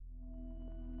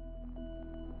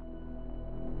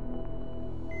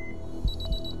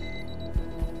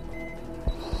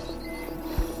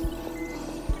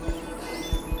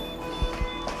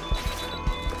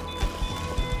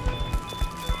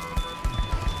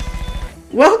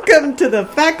Welcome to the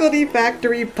Faculty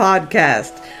Factory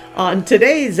podcast. On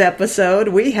today's episode,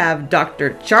 we have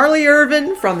Dr. Charlie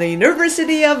Irvin from the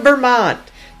University of Vermont.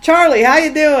 Charlie, how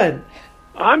you doing?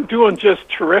 I'm doing just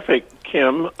terrific,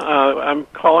 Kim. I'm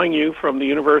calling you from the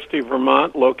University of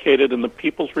Vermont, located in the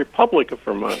People's Republic of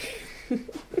Vermont.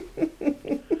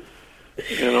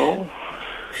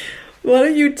 Why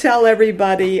don't you tell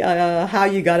everybody how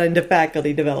you got into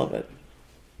faculty development?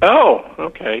 Oh,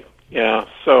 okay. Yeah,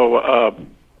 so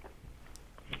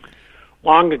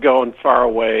long ago and far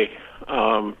away,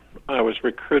 I was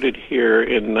recruited here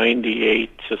in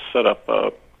 '98 to set up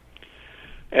a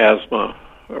asthma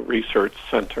research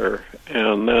center,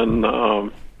 and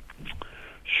then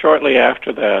shortly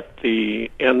after that, the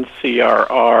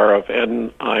NCRR of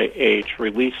NIH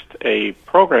released a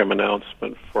program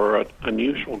announcement for an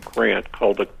unusual grant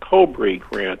called a COBRE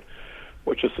grant,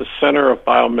 which is the Center of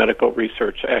Biomedical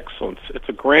Research Excellence. It's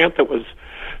a grant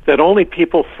that only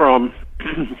people from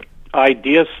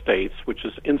IDEA states, which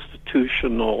is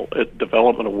Institutional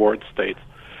Development Award states,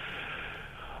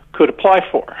 could apply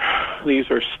for. These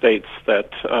are states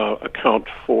that account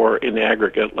for, in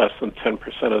aggregate, less than 10%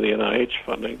 of the NIH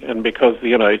funding. And because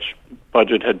the NIH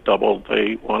budget had doubled,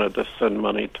 they wanted to send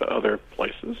money to other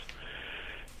places.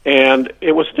 And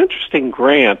it was an interesting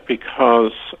grant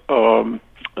because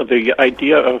the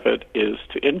idea of it is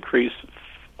to increase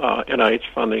NIH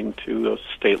funding to a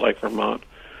state like Vermont.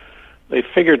 They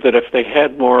figured that if they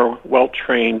had more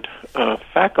well-trained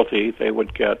faculty, they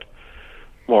would get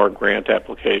more grant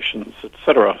applications,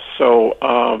 etc. So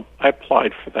I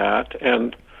applied for that,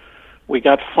 and we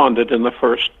got funded in the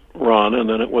first run, and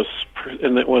then it was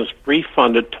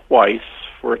refunded twice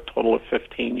for a total of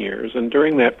 15 years. And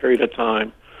during that period of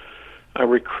time, I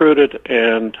recruited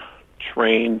and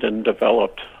trained and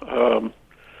developed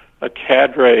a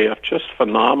cadre of just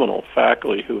phenomenal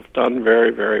faculty who've done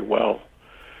very, very well.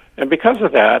 And because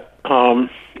of that,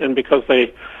 and because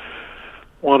they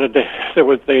wanted to,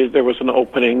 there was an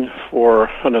opening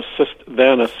for an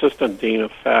assistant dean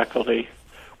of faculty.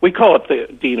 We call it the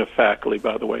dean of faculty,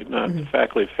 by the way, not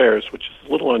faculty affairs, which is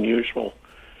a little unusual.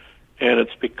 And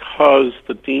it's because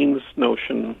the dean's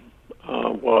notion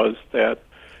was that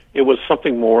it was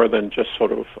something more than just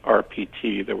sort of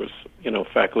RPT. There was,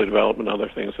 faculty development and other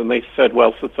things. And they said,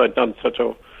 well, since I'd done such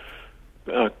a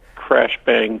crash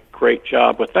bang great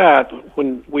job with that,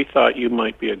 when we thought you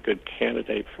might be a good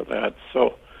candidate for that.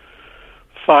 So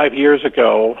 5 years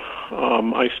ago,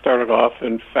 I started off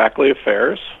in faculty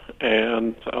affairs,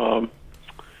 and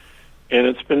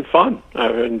it's been fun.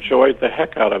 I've enjoyed the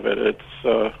heck out of it.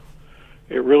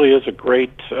 It really is a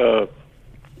great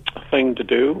thing to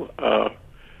do.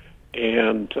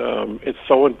 And it's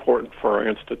so important for our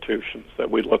institutions that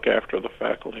we look after the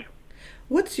faculty.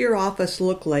 What's your office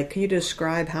look like? Can you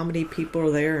describe how many people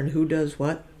are there and who does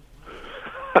what?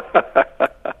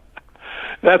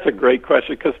 That's a great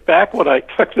question, because back when I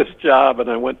took this job and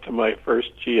I went to my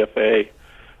first GFA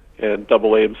and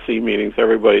AAMC meetings,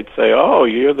 everybody'd say, oh,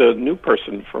 you're the new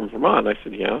person from Vermont. I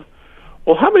said, yeah.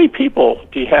 Well, how many people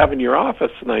do you have in your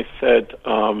office? And I said,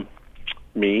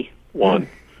 me, one.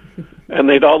 And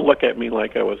they'd all look at me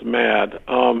like I was mad.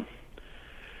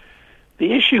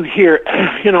 The issue here,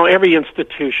 every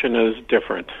institution is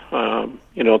different.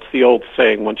 It's the old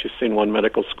saying, once you've seen one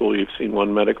medical school, you've seen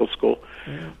one medical school.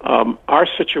 Our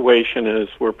situation is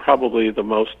we're probably the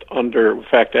most in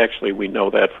fact, actually, we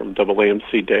know that from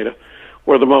AAMC data.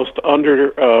 We're the most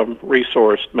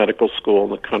under-resourced medical school in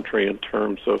the country in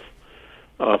terms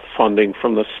of funding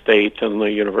from the state and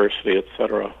the university, et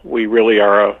cetera. We really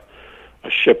are a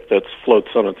ship that floats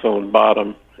on its own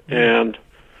bottom. And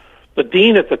the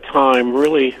dean at the time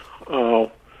really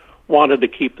wanted to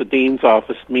keep the dean's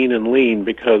office mean and lean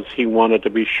because he wanted to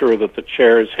be sure that the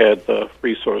chairs had the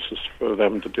resources for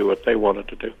them to do what they wanted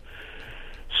to do.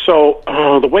 So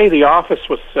the way the office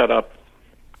was set up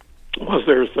was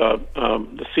there's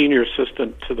the senior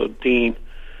assistant to the dean.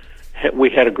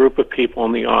 We had a group of people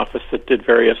in the office that did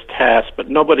various tasks, but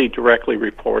nobody directly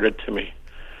reported to me.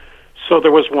 So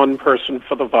there was one person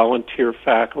for the volunteer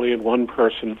faculty and one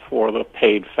person for the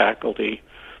paid faculty.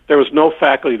 There was no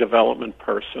faculty development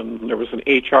person. There was an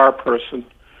HR person,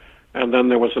 and then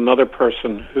there was another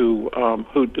person who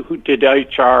did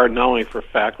HR not only for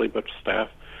faculty but staff.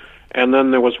 And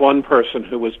then there was one person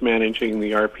who was managing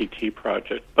the RPT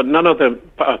project, but none of them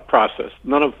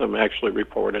None of them actually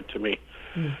reported to me.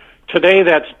 Today,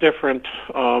 that's different.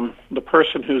 The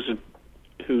person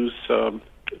who's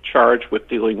charged with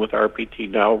dealing with RPT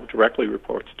now directly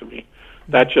reports to me.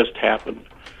 That just happened.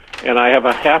 And I have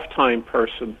a half-time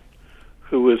person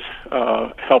who is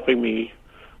helping me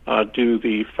do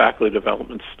the faculty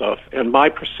development stuff. And my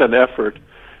percent effort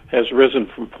has risen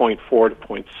from 0.4 to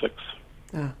 0.6.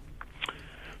 Ah.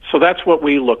 So that's what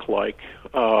we look like.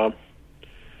 And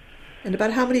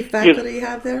about how many faculty you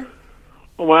have there?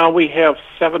 Well, we have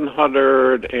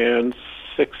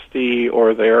 760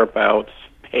 or thereabouts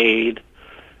paid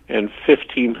and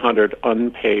 1,500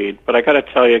 unpaid. But I got to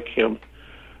tell you, Kim,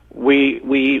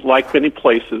 we like many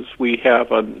places, we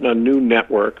have a new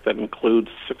network that includes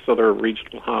 6 other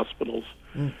regional hospitals.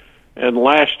 Mm. And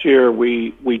last year,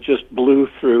 we just blew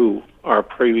through our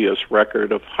previous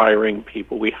record of hiring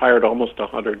people. We hired almost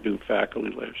 100 new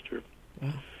faculty last year.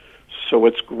 Wow. So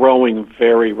it's growing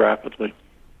very rapidly.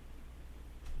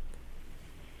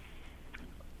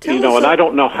 And I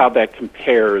don't know how that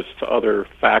compares to other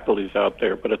faculties out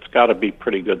there, but it's got to be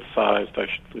pretty good sized, I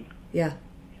should think. Yeah,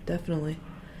 definitely.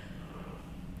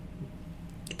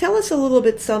 Tell us a little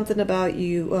bit something about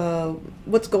you,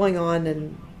 what's going on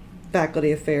in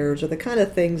faculty affairs, or the kind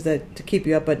of things that to keep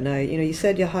you up at night. You know, you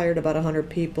said you hired about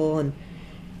 100 people, and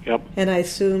yep. And I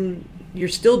assume you're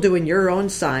still doing your own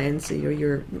science.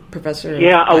 You're professor.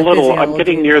 Yeah, a little. I'm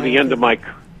getting near the end of my.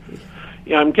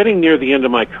 Yeah, I'm getting near the end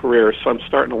of my career, so I'm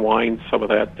starting to wind some of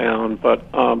that down. But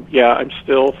yeah, I'm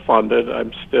still funded.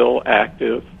 I'm still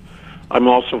active. I'm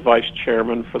also vice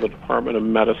chairman for the Department of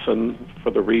Medicine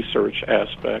for the research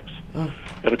aspects. Oh.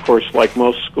 And of course, like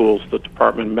most schools, the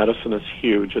Department of Medicine is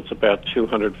huge. It's about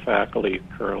 200 faculty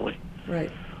currently.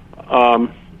 Right.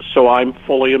 So I'm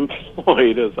fully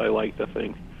employed, as I like to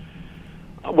think.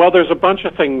 Well, there's a bunch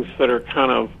of things that are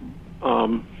kind of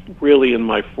really in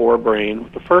my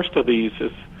forebrain. The first of these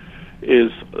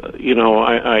is you know,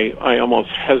 I almost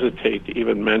hesitate to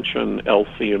even mention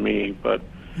LCME, but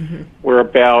mm-hmm. we're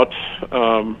about,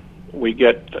 we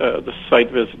get, the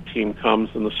site visit team comes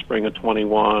in the spring of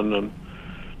 21, and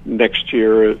next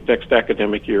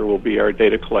academic year will be our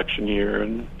data collection year,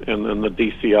 and then the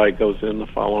DCI goes in the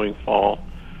following fall.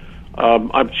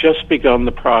 I've just begun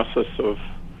the process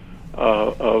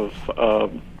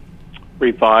of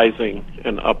revising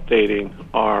and updating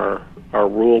our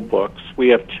rule books. We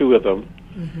have 2 of them,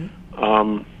 mm-hmm.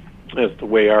 As the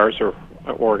way ours are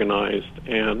organized,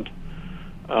 and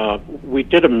we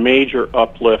did a major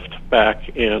uplift back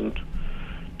in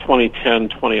 2010,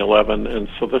 2011, and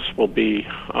so this will be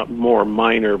more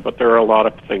minor, but there are a lot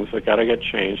of things that got to get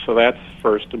changed. So that's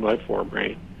first in my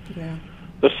forebrain. Yeah.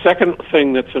 The second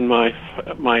thing that's in my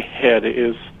head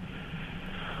is,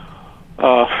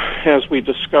 as we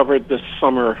discovered this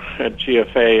summer at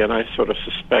GFA, and I sort of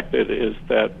suspected, is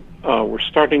that we're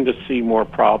starting to see more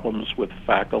problems with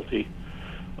faculty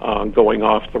going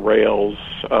off the rails.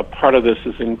 Part of this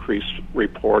is increased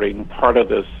reporting. Part of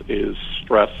this is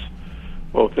stress,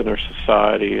 both in our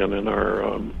society and in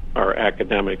our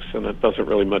academics, and it doesn't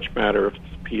really much matter if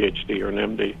it's a PhD or an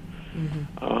MD.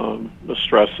 Mm-hmm. The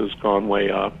stress has gone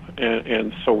way up,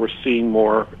 and so we're seeing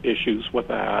more issues with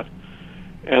that.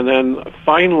 And then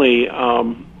finally,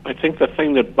 I think the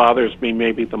thing that bothers me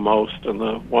maybe the most, and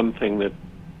the one thing that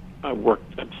I'm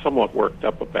somewhat worked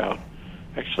up about,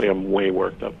 actually I'm way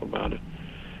worked up about it,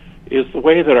 is the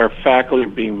way that our faculty are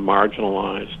being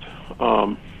marginalized.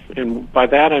 And by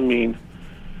that I mean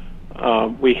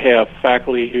we have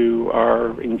faculty who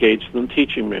are engaged in the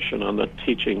teaching mission on the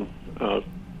teaching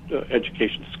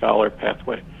education scholar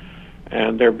pathway,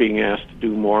 and they're being asked to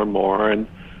do more and more. And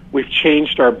we've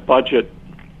changed our budget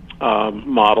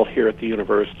model here at the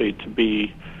university to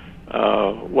be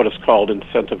what is called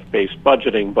incentive-based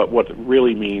budgeting, but what it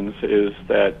really means is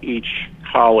that each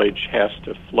college has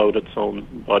to float its own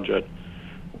budget,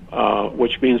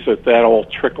 which means that all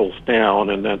trickles down,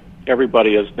 and that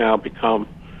everybody has now become,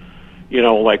 you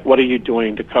know, like, what are you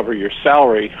doing to cover your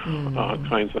salary,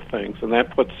 kinds of things. And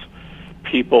that puts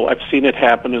people, I've seen it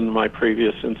happen in my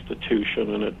previous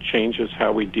institution, and it changes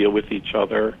how we deal with each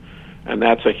other, and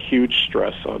that's a huge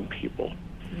stress on people.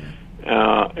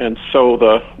 And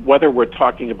so whether we're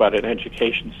talking about an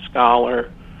education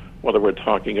scholar, whether we're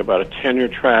talking about a tenure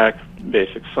track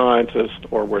basic scientist,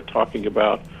 or we're talking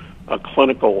about a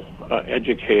clinical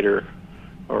educator,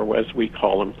 or as we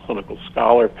call them, clinical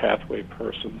scholar pathway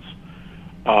persons,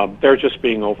 they're just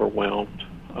being overwhelmed.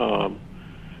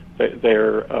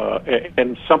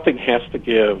 And something has to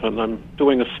give, and I'm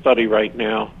doing a study right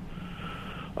now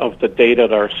of the data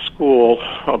at our school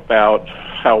about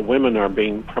how women are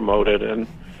being promoted, and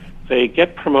they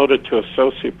get promoted to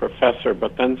associate professor,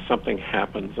 but then something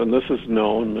happens, and this is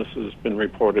known, this has been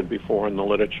reported before in the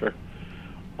literature,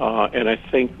 and I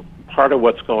think part of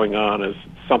what's going on is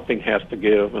something has to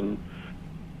give, and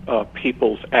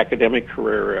people's academic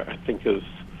career, I think, is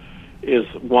is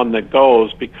one that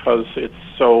goes because it's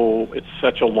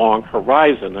such a long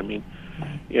horizon. I mean,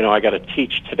 I got to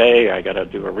teach today, I got to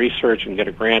do a research and get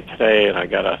a grant today, and I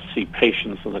got to see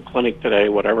patients in the clinic today,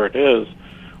 whatever it is.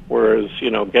 Whereas,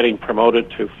 getting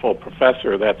promoted to full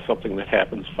professor, that's something that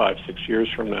happens 5-6 years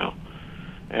from now.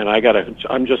 And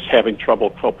I'm just having trouble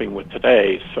coping with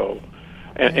today. So,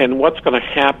 and what's going to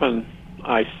happen,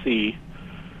 I see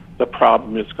the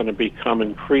problem is going to become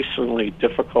increasingly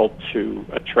difficult to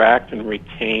attract and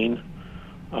retain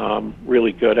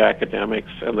really good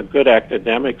academics. And the good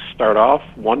academics start off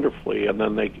wonderfully, and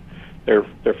then their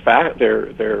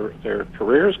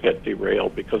careers get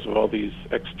derailed because of all these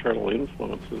external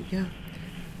influences. Yeah.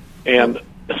 And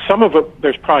some of it,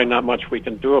 there's probably not much we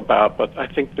can do about, but I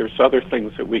think there's other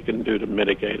things that we can do to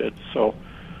mitigate it. So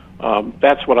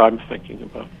that's what I'm thinking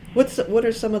about. What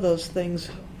are some of those things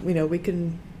we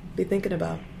can be thinking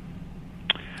about?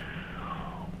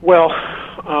 Well,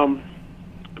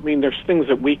 there's things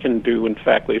that we can do in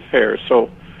faculty affairs.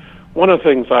 So one of the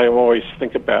things I always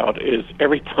think about is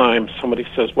every time somebody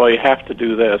says, well, you have to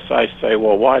do this, I say,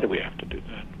 well, why do we have to do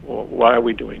that? Well, why are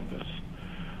we doing this?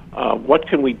 What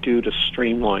can we do to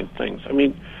streamline things?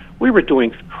 We were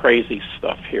doing crazy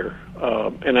stuff here,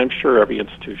 and I'm sure every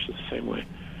institution is the same way.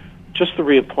 Just the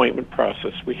reappointment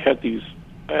process. We had these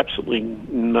absolutely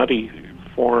nutty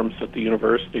forms that the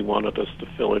university wanted us to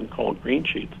fill in called green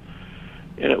sheets.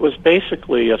 And it was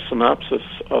basically a synopsis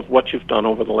of what you've done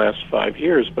over the last 5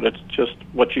 years, but it's just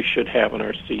what you should have in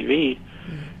our CV.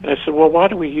 And I said, well, why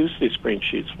do we use these green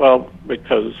sheets? Well,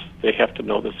 because they have to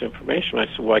know this information. I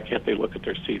said, why can't they look at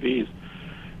their CVs?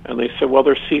 And they said, well,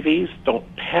 their CVs don't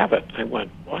have it. I went,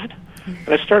 what? And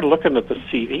I started looking at the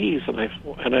CVs,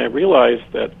 and I realized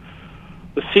that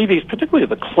the CVs, particularly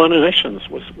the clinicians,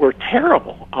 were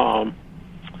terrible.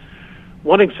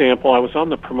 One example, I was on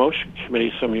the promotion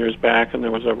committee some years back, and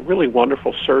there was a really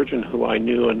wonderful surgeon who I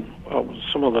knew, and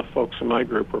some of the folks in my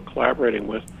group were collaborating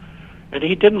with, and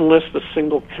he didn't list a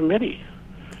single committee.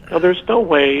 Now, there's no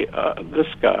way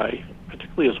this guy,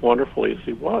 particularly as wonderful as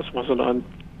he wasn't on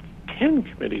 10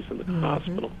 committees in the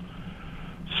hospital.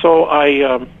 So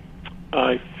I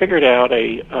figured out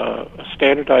a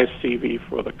standardized CV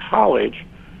for the college,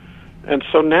 and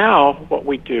so now what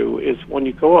we do is when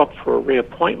you go up for a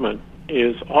reappointment,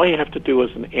 is all you have to do is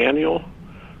an annual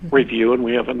review, and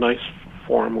we have a nice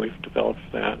form we've developed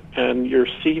for that, and your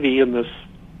CV in this,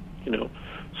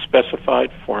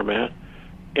 specified format,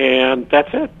 and that's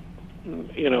it.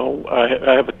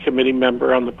 I have a committee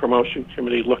member on the promotion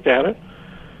committee look at it,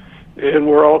 and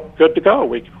we're all good to go.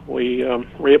 We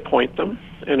reappoint them.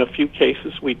 In a few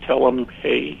cases, we tell them,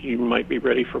 hey, you might be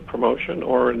ready for promotion,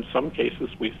 or in some cases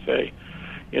we say,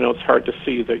 it's hard to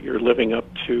see that you're living up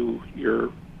to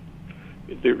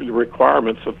the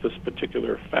requirements of this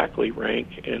particular faculty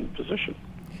rank and position.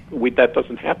 That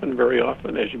doesn't happen very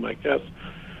often, as you might guess,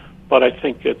 but I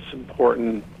think it's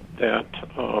important that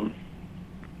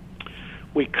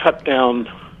we cut down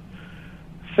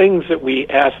things that we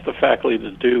ask the faculty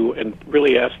to do and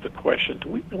really ask the question, do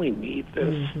we really need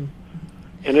this? Mm-hmm.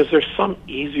 And is there some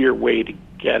easier way to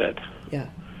get it? Yeah.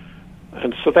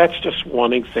 And so that's just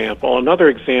one example. Another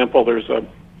example, there's the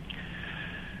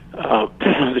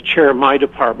chair of my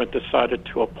department decided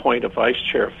to appoint a vice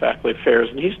chair of faculty affairs,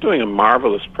 and he's doing a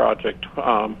marvelous project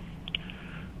called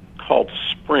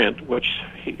Sprint,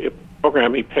 a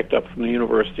program he picked up from the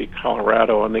University of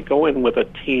Colorado, and they go in with a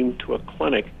team to a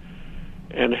clinic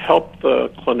and help the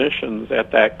clinicians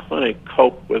at that clinic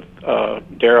cope with,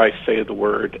 dare I say the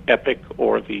word, EPIC,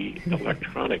 or the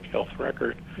electronic health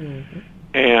record,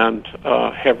 and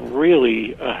have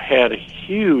really had a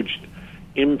huge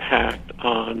impact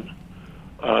on,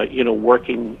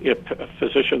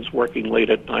 physicians working late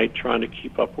at night trying to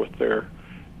keep up with their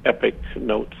EPIC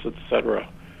notes, etc.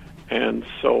 And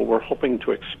so we're hoping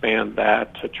to expand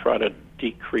that to try to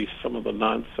decrease some of the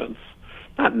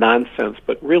not nonsense,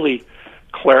 but really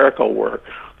clerical work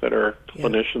that our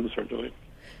clinicians are doing.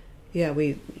 Yeah,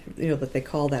 that they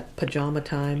call that pajama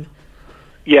time.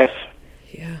 Yes.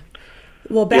 Yeah.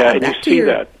 Well, back to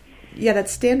that. Yeah, that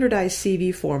standardized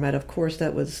CV format, of course,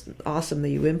 that was awesome that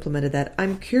you implemented that.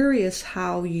 I'm curious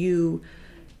how you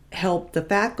help the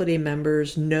faculty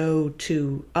members know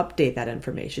to update that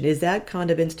information. Is that kind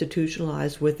of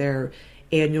institutionalized with their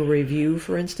annual review,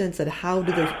 for instance? And how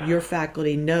do your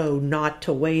faculty know not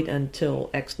to wait until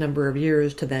X number of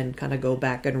years to then kind of go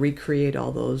back and recreate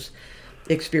all those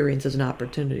experiences and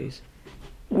opportunities?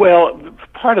 Well,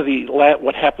 part of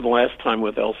what happened last time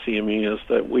with LCME is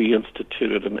that we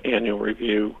instituted an annual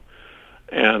review,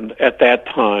 and at that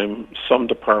time, some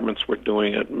departments were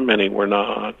doing it, many were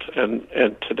not. And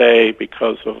today,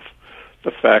 because of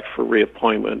the fact for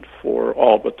reappointment for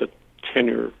all but the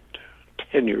tenured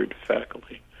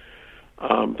faculty.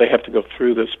 They have to go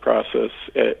through this process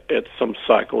at some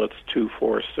cycle. It's 2,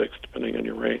 4, 6, depending on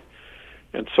your rate.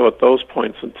 And so at those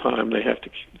points in time, they have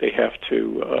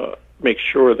to make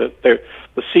sure that the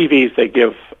CVs they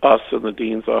give us in the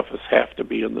dean's office have to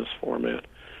be in this format.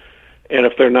 And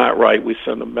if they're not right, we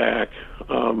send them back.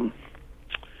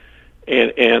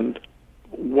 And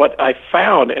what I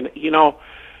found, and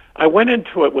I went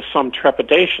into it with some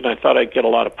trepidation. I thought I'd get a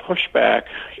lot of pushback.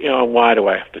 Why do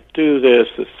I have to do this?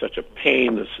 This is such a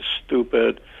pain. This is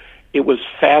stupid. It was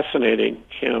fascinating,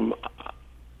 Kim.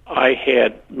 I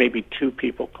had maybe 2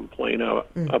 people complain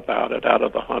about it out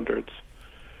of the hundreds.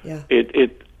 Yeah.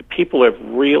 People have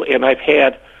really, and I've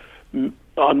had an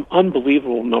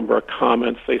unbelievable number of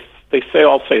comments. They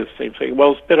all say the same thing.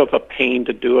 Well, it's a bit of a pain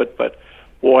to do it, but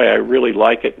boy, I really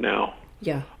like it now.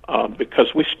 Yeah.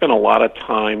 Because we spend a lot of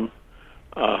time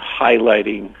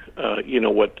highlighting,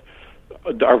 what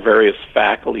our various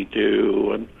faculty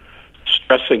do, and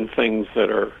stressing things that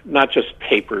are not just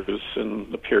papers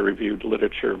in the peer-reviewed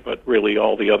literature, but really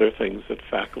all the other things that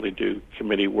faculty do,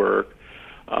 committee work.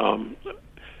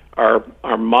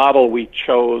 Our model we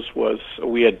chose was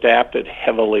we adapted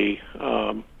heavily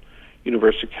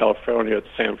University of California at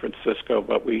San Francisco,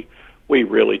 but we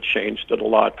really changed it a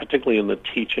lot, particularly in the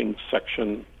teaching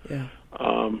section. Yeah.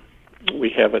 We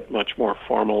have it much more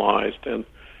formalized, and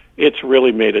it's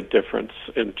really made a difference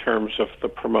in terms of the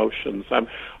promotions.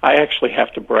 I actually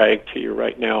have to brag to you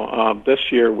right now.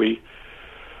 This year we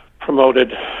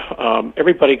promoted,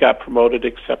 everybody got promoted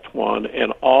except one,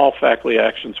 and all faculty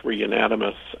actions were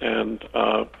unanimous. And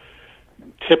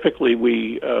typically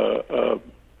we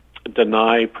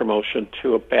deny promotion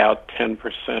to about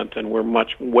 10%, and we're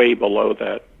way below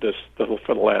that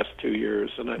for the last 2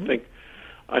 years. And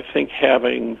I think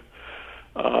having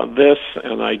this,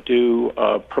 and I do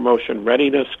promotion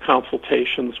readiness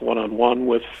consultations one-on-one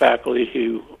with faculty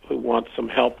who want some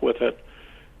help with it,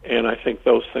 and I think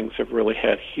those things have really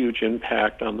had huge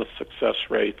impact on the success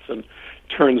rates and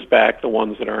turns back the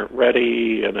ones that aren't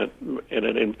ready, and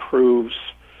it improves.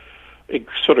 It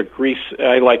sort of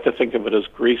I like to think of it as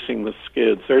greasing the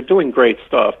skids. They're doing great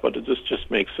stuff, but it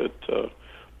just makes it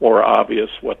more obvious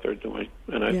what they're doing,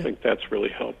 and I think that's really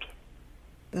helped.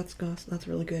 That's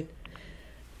really good.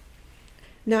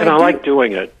 Now, and I like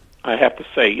doing it, I have to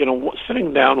say.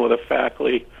 Sitting down with a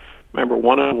faculty member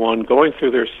one-on-one, going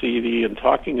through their CV and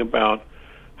talking about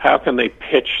how can they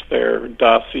pitch their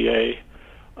dossier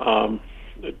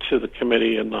to the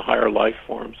committee and the higher life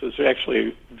forms is actually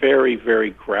a very,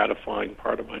 very gratifying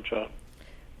part of my job.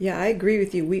 Yeah, I agree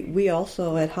with you. We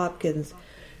also at Hopkins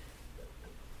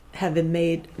have been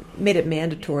made it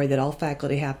mandatory that all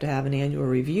faculty have to have an annual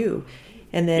review.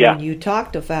 And then when you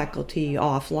talk to faculty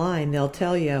offline, they'll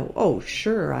tell you, oh,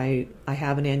 sure, I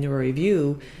have an annual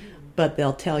review, but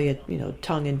they'll tell you,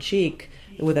 tongue-in-cheek,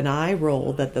 with an eye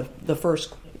roll, that the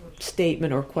first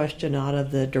statement or question out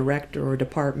of the director or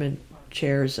department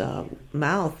chair's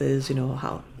mouth is,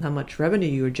 how much revenue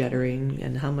you are generating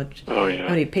and how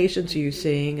many patients are you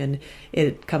seeing, and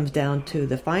it comes down to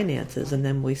the finances. And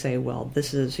then we say, well,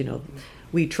 this is,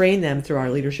 we train them through our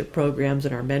leadership programs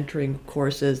and our mentoring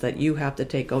courses that you have to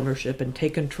take ownership and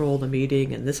take control of the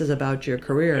meeting, and this is about your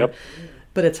career. Yep.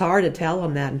 But it's hard to tell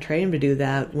them that and train them to do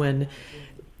that when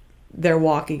they're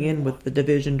walking in with the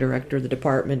division director, the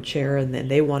department chair, and then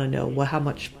they want to know how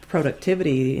much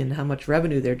productivity and how much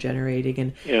revenue they're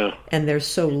generating. And there's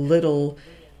so little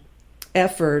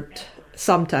effort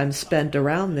sometimes spent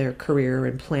around their career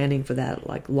and planning for that,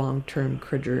 like long-term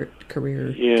career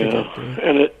trajectory.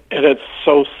 And it's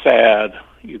so sad.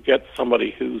 You get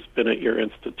somebody who's been at your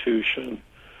institution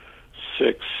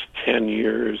 6, 10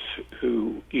 years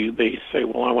they say,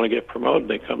 well, I want to get promoted.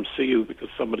 They come see you because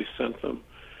somebody sent them.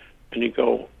 And you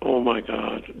go, oh, my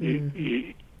God.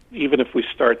 Mm-hmm. Even if we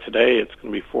start today, it's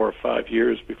going to be 4 or 5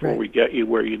 years before we get you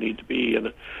where you need to be.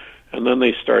 And then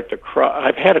they start to cry.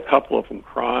 I've had a couple of them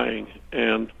crying,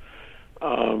 and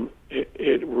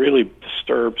it really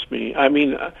disturbs me. I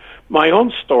mean, my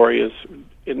own story is,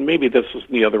 and maybe this is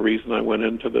the other reason I went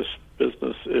into this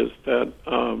business, is that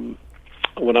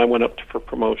when I went up for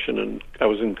promotion, and I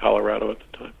was in Colorado at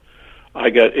the time,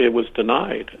 it was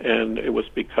denied, and it was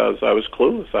because I was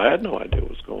clueless. I had no idea what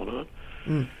was going on.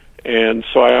 Mm. And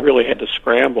so I really had to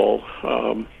scramble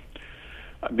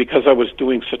because I was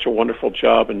doing such a wonderful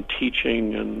job in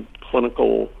teaching and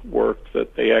clinical work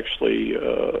that they actually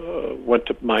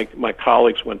my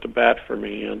colleagues went to bat for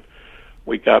me, and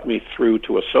we got me through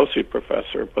to associate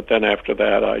professor. But then after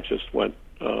that, I just went,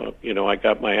 I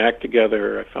got my act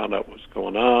together. I found out what was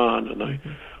going on, and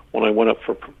when I went up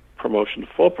for promotion to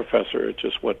full professor, it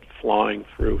just went flying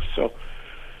through. So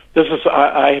this is,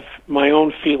 I my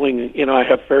own feeling, I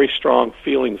have very strong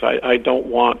feelings. I don't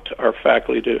want our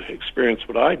faculty to experience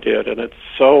what I did, and it's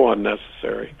so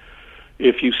unnecessary.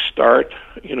 If you start,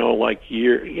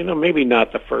 maybe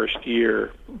not the first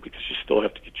year, because you still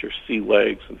have to get your sea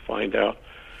legs and find out,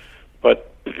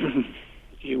 but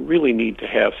you really need to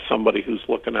have somebody who's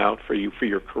looking out for you for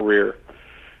your career.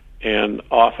 And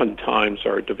oftentimes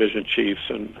our division chiefs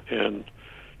and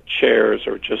chairs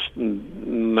are just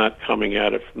not coming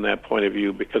at it from that point of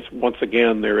view, because once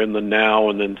again they're in the now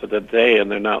and into the day, and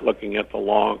they're not looking at the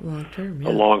long term, the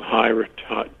longer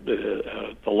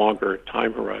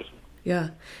time horizon. Yeah.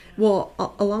 Well,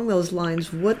 along those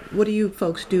lines, what do you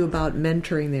folks do about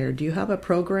mentoring there? Do you have a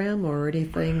program or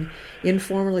anything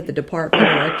informal at the department or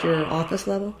at your office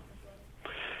level?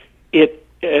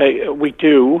 We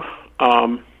do.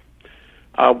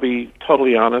 I'll be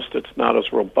totally honest, it's not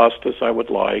as robust as I would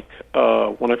like.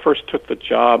 When I first took the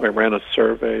job, I ran a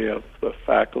survey of the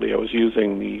faculty. I was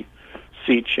using the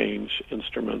sea change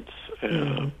instruments,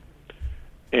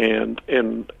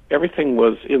 and everything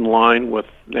was in line with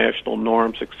national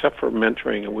norms except for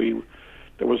mentoring. And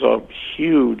there was a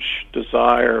huge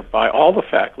desire by all the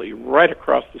faculty right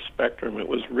across the spectrum. It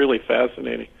was really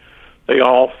fascinating. They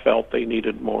all felt they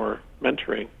needed more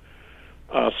mentoring.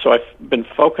 So I've been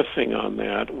focusing on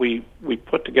that. We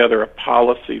put together a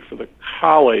policy for the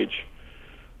college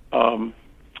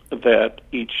that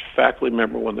each faculty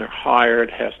member, when they're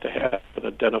hired, has to have an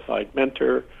identified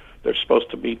mentor. They're supposed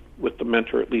to meet with the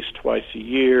mentor at least twice a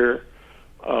year.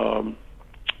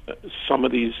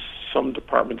 Some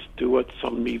departments do it,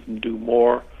 some even do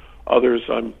more. Others,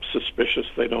 I'm suspicious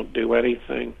they don't do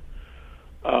anything.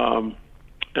 And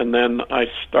then I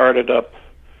started up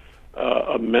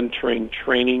a mentoring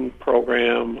training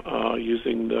program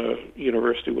using the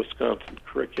University of Wisconsin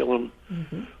curriculum.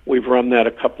 Mm-hmm. We've run that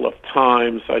a couple of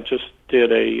times. I just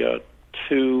did a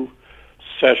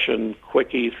 2-session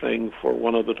quickie thing for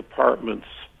one of the departments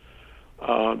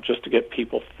just to get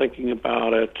people thinking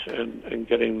about it and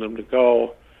getting them to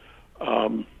go.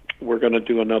 We're going to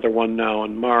do another one now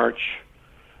in March.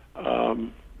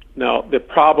 Now, the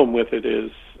problem with it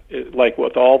is, like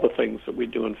with all the things that we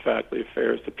do in faculty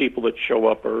affairs, the people that show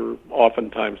up are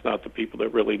oftentimes not the people that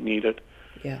really need it.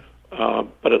 Yeah.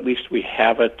 But at least we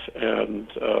have it, and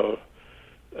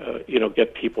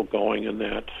get people going in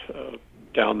that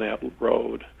down that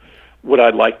road. Would I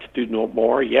like to do no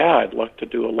more? Yeah, I'd like to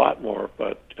do a lot more,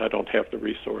 but I don't have the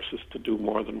resources to do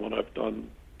more than what I've done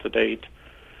to date.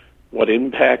 What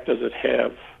impact does it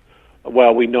have?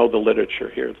 Well, we know the literature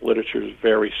here. The literature is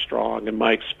very strong, and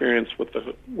my experience with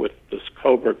this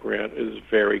COBRA grant is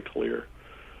very clear.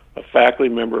 A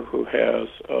faculty member who has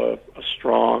a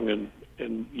strong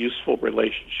and useful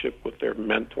relationship with their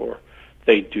mentor,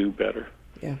 they do better.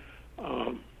 Yeah.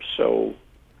 So,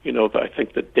 I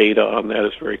think the data on that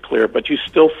is very clear. But you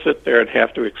still sit there and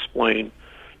have to explain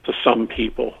to some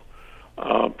people,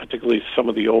 particularly some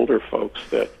of the older folks,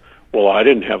 that, well, I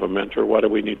didn't have a mentor. Why do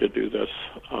we need to do this?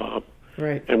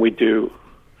 Right. And we do.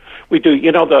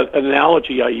 The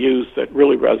analogy I use that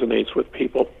really resonates with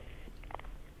people,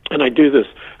 and I do this.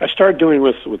 I started doing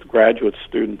this with graduate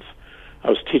students. I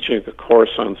was teaching a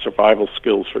course on survival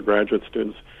skills for graduate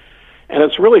students, and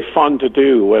it's really fun to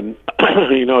do. And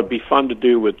it'd be fun to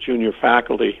do with junior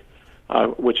faculty,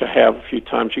 which I have a few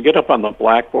times. You get up on the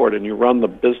blackboard and you run the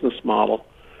business model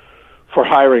for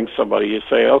hiring somebody. You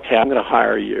say, okay, I'm going to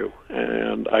hire you,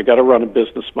 and I got to run a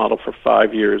business model for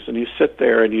 5 years. And you sit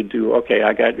there and you do, okay,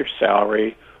 I got your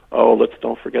salary. Oh,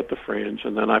 don't forget the fringe.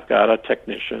 And then I've got a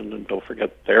technician, and don't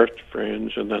forget their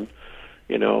fringe. And then,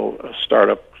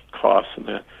 startup costs and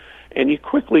that. And you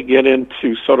quickly get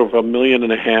into sort of $1.5 million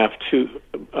to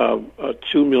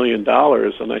 $2 million.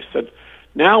 And I said,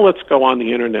 now let's go on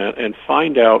the internet and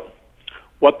find out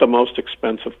what the most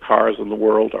expensive cars in the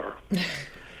world are.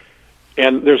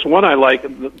 And there's one I like.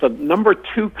 The number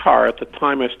 2 car at the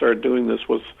time I started doing this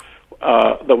was,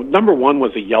 the number 1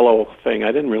 was a yellow thing.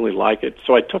 I didn't really like it.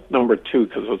 So I took number 2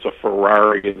 because it was a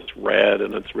Ferrari, and it's red,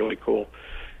 and it's really cool.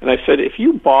 And I said, if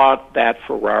you bought that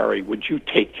Ferrari, would you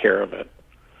take care of it?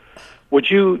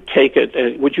 Would you take it,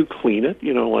 and would you clean it?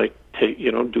 You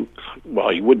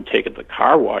wouldn't take it to the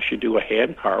car wash. You do a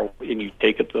hand car, and you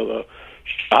take it to the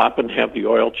shop and have the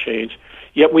oil changed.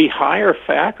 Yet we hire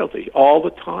faculty all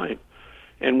the time,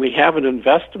 and we have an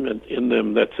investment in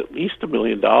them that's at least $1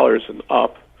 million and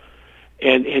up,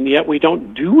 and yet we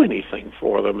don't do anything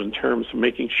for them in terms of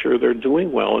making sure they're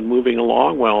doing well and moving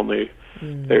along well, and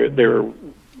they're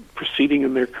proceeding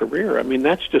in their career. I mean,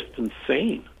 that's just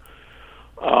insane.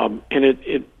 And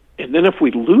then if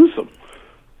we lose them,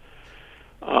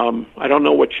 I don't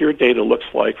know what your data looks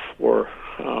like for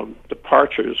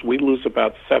departures. We lose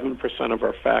about 7% of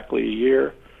our faculty a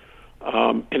year.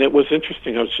 And it was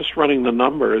interesting. I was just running the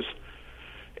numbers,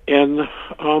 and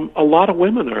a lot of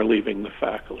women are leaving the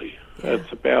faculty. Yeah.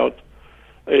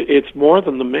 It's more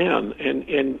than the men,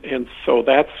 and so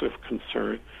that's of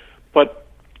concern. But,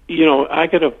 I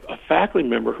get a faculty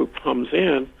member who comes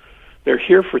in, they're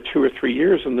here for 2 or 3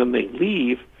 years, and then they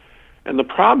leave. And the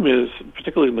problem is,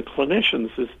 particularly in the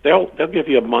clinicians, is they'll give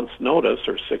you a month's notice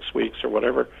or 6 weeks or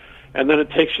whatever, and then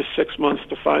it takes you 6 months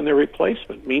to find their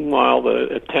replacement. Meanwhile,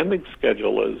 the attending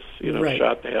schedule is, right,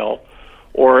 shot to hell.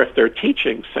 Or if they're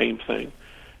teaching, same thing.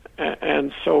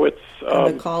 And so it's...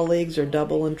 and the colleagues are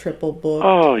double and triple booked.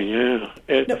 Oh, yeah.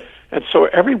 And so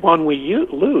everyone we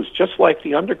lose, just like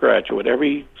the undergraduate,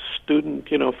 every student,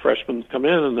 freshmen come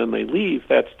in and then they leave,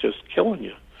 that's just killing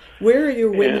you. Where are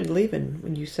your women leaving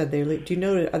when you said they leave? Do you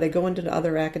know, are they going to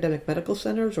other academic medical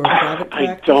centers or private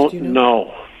practice? I don't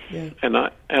know. Yeah.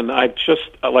 And I just,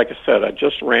 like I said, I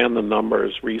just ran the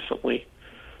numbers recently.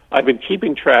 I've been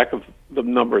keeping track of the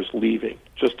numbers leaving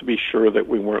just to be sure that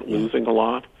we weren't losing a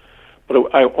lot.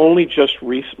 But I only just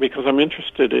because I'm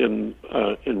interested in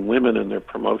women and their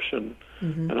promotion,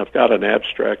 and I've got an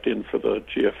abstract in for the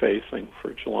GFA thing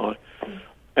for July,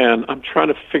 and I'm trying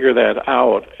to figure that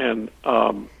out. And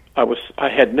I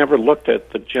had never looked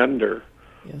at the gender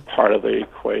part of the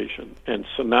equation, and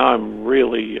so now I'm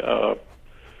really I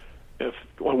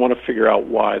want to figure out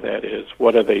why that is.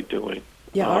 What are they doing?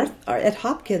 Yeah, at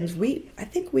Hopkins, I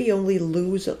think we only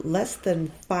lose less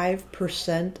than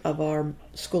 5% of our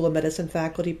School of Medicine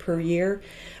faculty per year.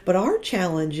 But our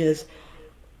challenge is,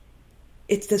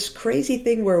 it's this crazy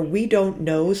thing where we don't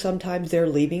know sometimes they're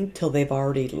leaving till they've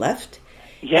already left.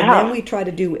 Yeah. And then we try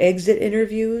to do exit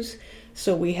interviews.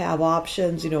 So we have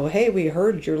options, hey, we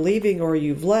heard you're leaving or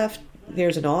you've left.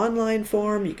 There's an online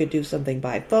form. You could do something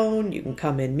by phone. You can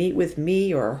come and meet with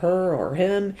me or her or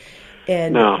him.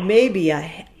 And maybe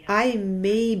I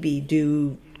maybe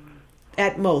do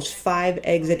at most 5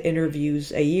 exit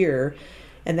interviews a year,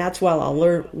 and that's while I'll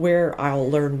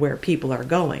learn where people are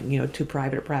going, to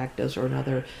private practice or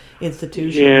another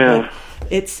institution. Yeah.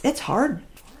 But it's hard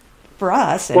for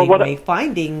us anyway,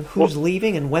 finding who's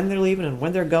leaving and when they're leaving and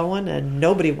when they're going, and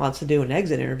nobody wants to do an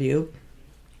exit interview.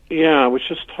 Yeah, I was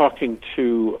just talking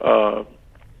to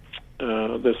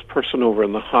this person over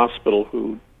in the hospital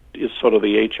who is sort of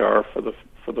the HR for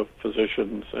the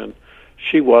physicians, and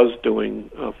she was doing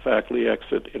faculty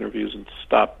exit interviews and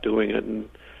stopped doing it. And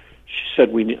she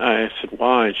said, I said,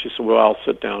 why? And she said, well, I'll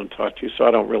sit down and talk to you. So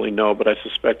I don't really know, but I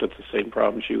suspect it's the same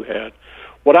problems you had.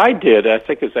 What I did, I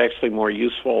think, is actually more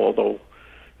useful, although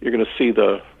you're going to see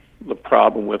the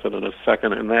problem with it in a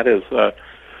second, and that is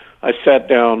I sat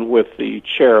down with the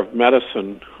chair of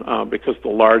medicine because the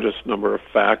largest number of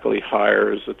faculty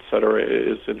hires, et cetera,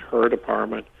 is in her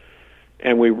department.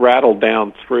 And we rattled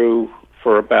down through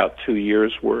for about 2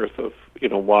 years' worth of,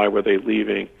 why were they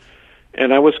leaving.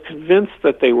 And I was convinced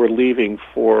that they were leaving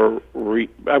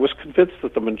I was convinced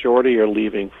that the majority are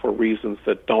leaving for reasons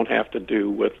that don't have to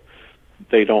do with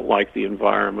they don't like the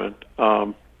environment.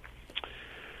 I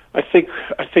think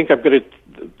I'm going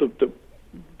to,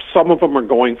 some of them are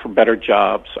going for better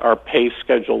jobs. Our pay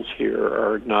schedules here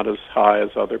are not as high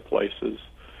as other places.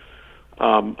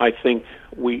 I think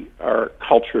our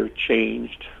culture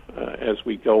changed as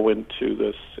we go into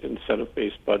this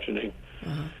incentive-based budgeting.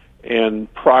 Uh-huh.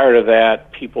 And prior to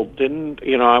that, people didn't,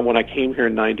 when I came here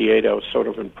in 98, I was sort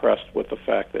of impressed with the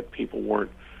fact that people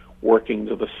weren't working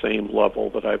to the same level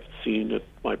that I've seen at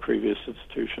my previous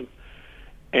institution.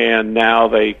 And now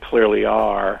they clearly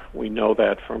are. We know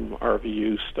that from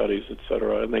RVU studies, et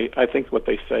cetera. And I think what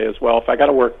they say is, well, if I got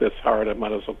to work this hard, I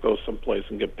might as well go someplace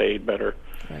and get paid better.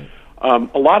 Right.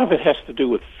 A lot of it has to do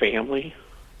with family.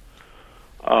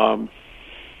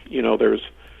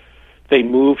 They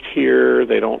moved here.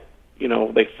 They don't,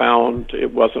 they found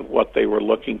it wasn't what they were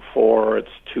looking for. It's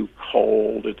too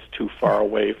cold. It's too far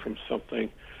away from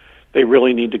something. They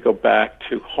really need to go back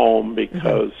to home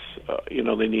because,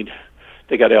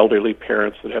 they got elderly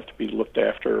parents that have to be looked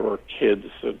after, or kids,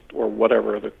 or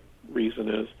whatever the reason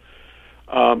is.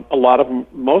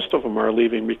 Most of them are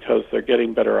leaving because they're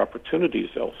getting better opportunities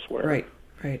elsewhere.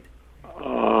 Right.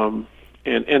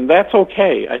 And that's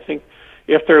okay. I think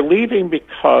if they're leaving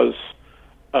because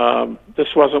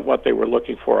this wasn't what they were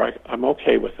looking for, I'm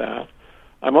okay with that.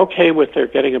 I'm okay with their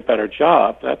getting a better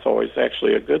job. That's always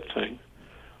actually a good thing.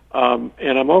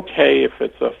 And I'm okay if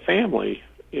it's a family,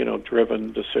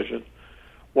 driven decision.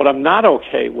 What I'm not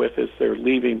okay with is they're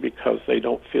leaving because they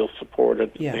don't feel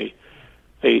supported. Yeah.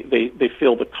 They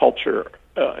feel the culture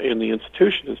in the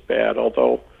institution is bad,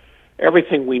 although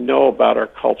everything we know about our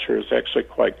culture is actually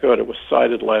quite good. It was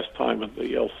cited last time at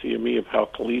the LCME of how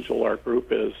collegial our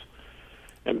group is.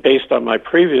 And based on my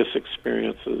previous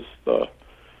experiences, the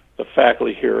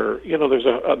faculty here,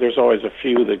 there's always a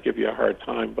few that give you a hard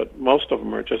time, but most of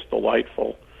them are just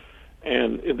delightful.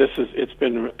 And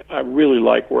I really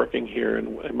like working here,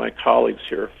 and my colleagues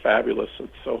here are fabulous. And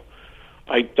so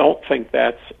I don't think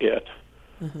that's it.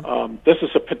 Mm-hmm. This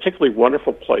is a particularly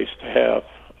wonderful place to have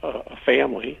a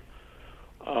family.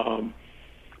 I'm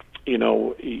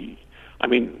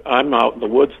out in the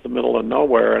woods, the middle of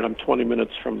nowhere, and I'm 20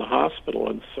 minutes from the hospital,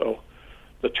 and so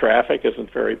the traffic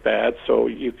isn't very bad, so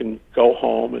you can go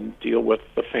home and deal with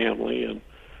the family, and,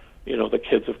 the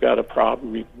kids have got a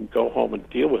problem, you can go home and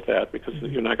deal with that because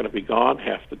you're not going to be gone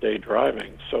half the day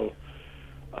driving. So,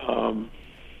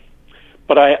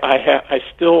 but I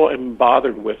still am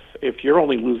bothered with, if you're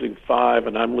only losing 5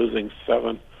 and I'm losing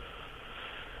 7,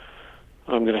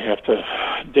 I'm going to have to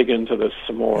dig into this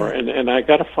some more, and I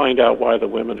got to find out why the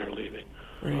women are leaving.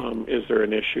 Right. Is there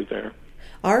an issue there?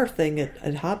 Our thing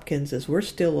at Hopkins is we're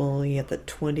still only at the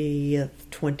 20th,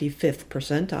 25th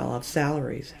percentile of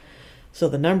salaries. So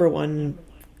the number one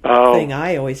thing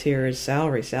I always hear is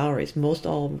salaries. Most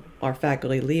all our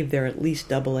faculty leave, they're at least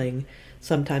doubling,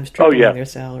 sometimes tripling their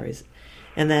salaries.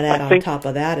 And then on top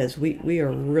of that is we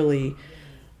are really...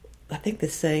 I think the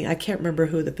saying, I can't remember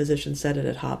who the physician said it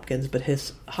at Hopkins, but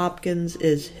Hopkins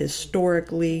is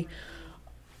historically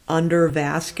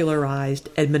under-vascularized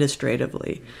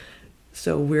administratively.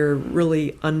 So we're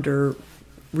really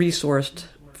under-resourced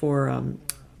for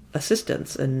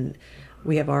assistance, and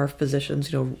we have our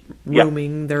physicians,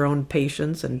 rooming their own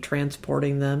patients and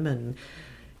transporting them, and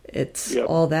it's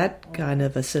all that kind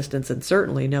of assistance, and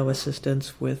certainly no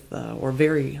assistance with, or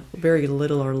very, very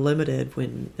little or limited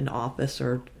when in office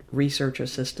or research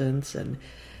assistants, and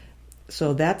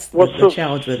so that's the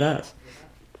challenge with us.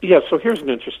 Yeah, so here's an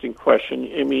interesting question.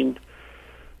 I mean,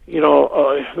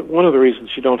 one of the reasons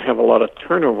you don't have a lot of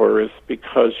turnover is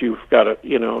because you've got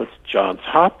it's Johns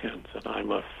Hopkins, and I'm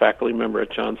a faculty member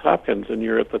at Johns Hopkins, and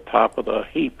you're at the top of the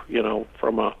heap,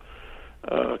 from a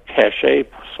cachet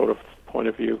sort of point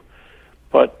of view.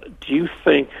 But do you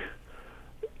think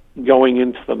going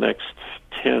into the next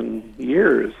 10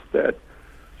 years that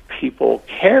people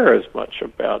care as much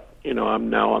about, I'm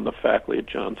now on the faculty at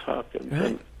Johns Hopkins.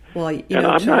 Right. Charlie,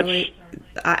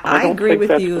 I agree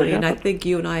with you, and I think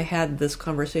you and I had this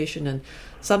conversation at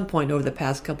some point over the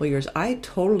past couple of years. I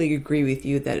totally agree with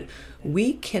you that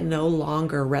we can no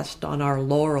longer rest on our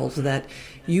laurels, that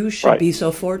you should be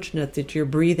so fortunate that you're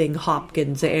breathing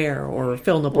Hopkins air or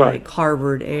fill in the blank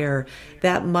Harvard air.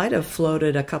 That might have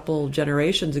floated a couple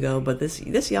generations ago, but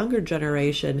this younger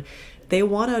generation, they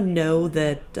want to know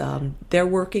that they're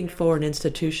working for an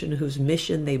institution whose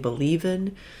mission they believe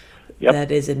in,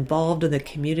 that is involved in the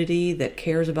community, that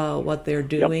cares about what they're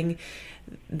doing.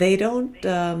 They don't.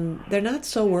 They're not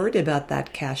so worried about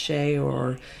that cachet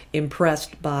or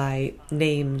impressed by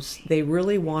names. They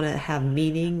really want to have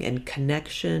meaning and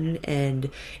connection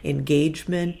and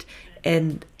engagement.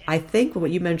 And I think what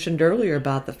you mentioned earlier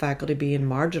about the faculty being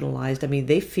marginalized, I mean,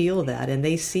 they feel that, and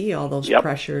they see all those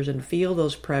pressures and feel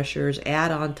those pressures.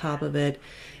 Add on top of it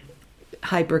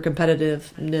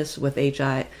hyper-competitiveness with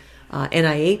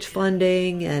NIH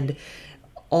funding and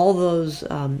all those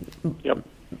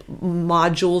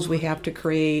modules we have to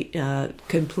create,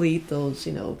 complete those,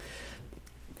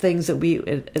 things that we,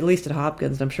 at least at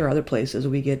Hopkins, and I'm sure other places,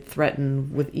 we get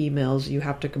threatened with emails. You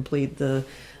have to complete this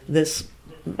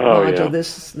module,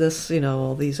 this,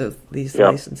 all these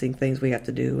licensing things we have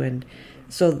to do, and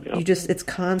so it's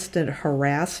constant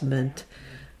harassment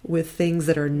with things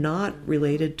that are not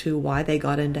related to why they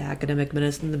got into academic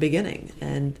medicine in the beginning.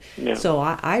 And so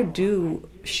I do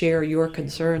share your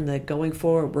concern that going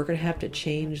forward, we're going to have to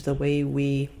change the way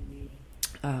we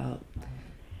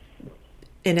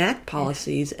enact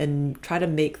policies and try to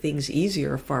make things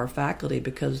easier for our faculty,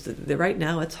 because right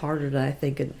now it's harder than I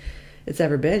think it's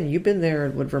ever been. You've been there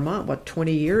in Vermont,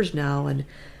 20 years now, and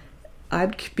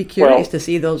I'd be curious to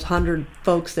see those 100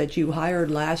 folks that you hired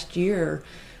last year,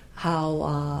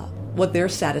 how what their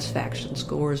satisfaction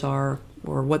scores are,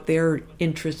 or what their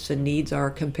interests and needs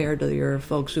are compared to your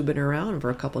folks who've been around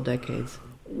for a couple of decades.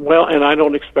 Well, and I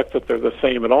don't expect that they're the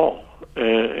same at all.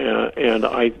 And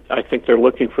I think they're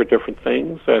looking for different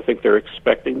things. I think they're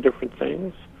expecting different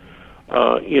things.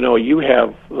 You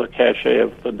have the cachet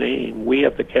of the name. We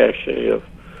have the cachet of,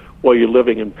 you're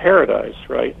living in paradise,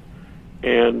 right?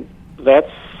 And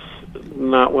that's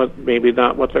not what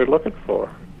they're looking for.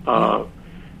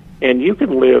 And you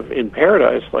can live in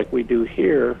paradise like we do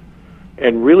here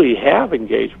and really have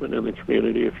engagement in the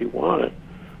community if you want it.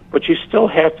 but you still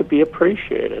have to be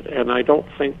appreciated, and I don't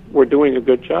think we're doing a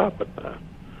good job with that.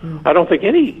 I don't think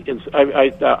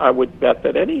I would bet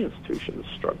that any institution is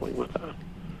struggling with that.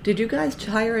 Did you guys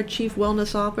hire a chief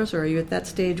wellness officer, or are you at that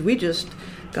stage? We just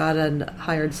got and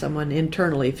hired someone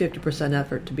internally, 50%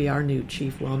 effort, to be our new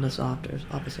chief wellness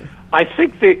officer. I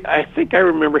think I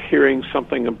remember hearing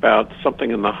something about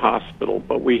something in the hospital,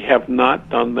 but we have not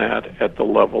done that at the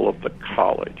level of the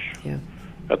college. Yeah.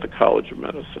 At the College of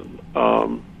Medicine.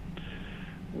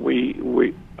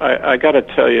 I got to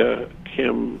tell you,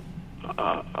 Kim,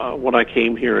 when I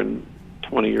came here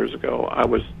 20 years ago, I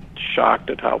was shocked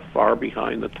at how far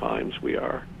behind the times we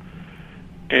are,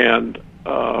 and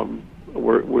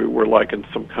we're like in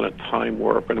some kind of time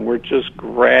warp, and we're just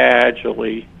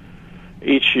gradually,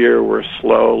 each year we're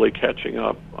slowly catching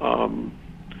up.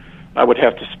 I would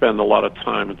have to spend a lot of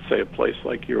time at, say, a place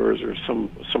like yours or some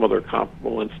other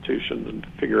comparable institution and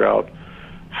figure out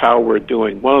how we're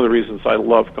doing. One of the reasons I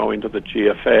love going to the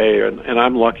GFA, and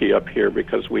I'm lucky up here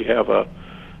because we have a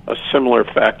similar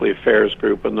faculty affairs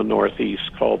group in the Northeast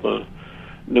called the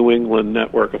New England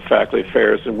Network of Faculty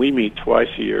Affairs, and we meet twice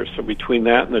a year. So between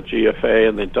that and the GFA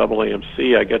and the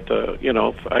AAMC, I get to,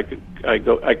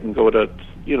 I can go to,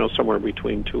 somewhere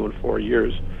between 2 and 4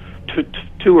 years,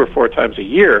 two or four times a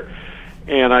year.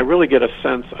 And I really get a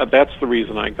sense, that's the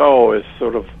reason I go, is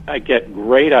sort of I get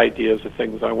great ideas of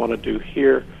things I want to do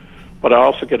here, but I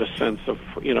also get a sense of,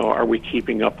 are we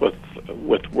keeping up with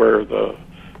where the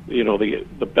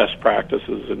best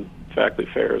practices in faculty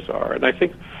affairs are. And I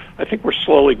think we're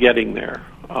slowly getting there,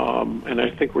 and I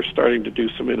think we're starting to do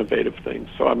some innovative things.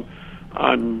 So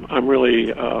I'm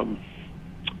really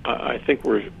I think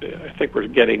we're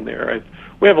getting there.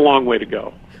 We have a long way to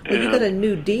go. Well, you got a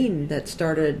new dean that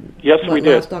started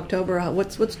last October.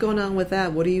 What's going on with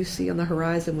that? What do you see on the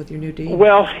horizon with your new dean?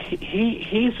 Well,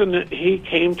 he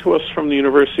came to us from the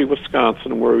University of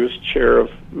Wisconsin, where he was chair of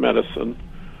medicine.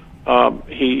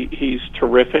 He's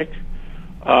terrific.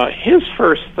 His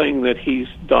first thing that he's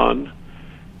done,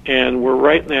 and we're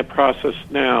right in that process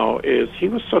now, is he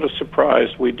was sort of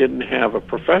surprised we didn't have a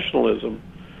professionalism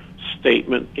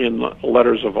statement in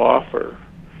letters of offer.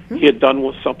 He had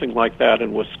done something like that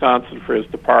in Wisconsin for his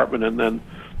department, and then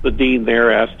the dean there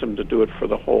asked him to do it for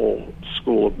the whole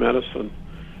School of Medicine.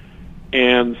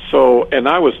 And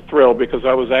I was thrilled because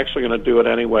I was actually going to do it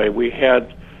anyway. We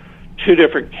had 2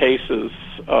 different cases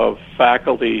of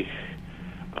faculty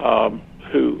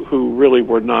who really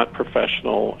were not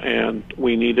professional, and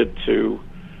we needed to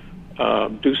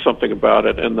do something about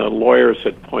it. And the lawyers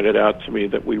had pointed out to me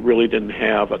that we really didn't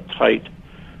have a tight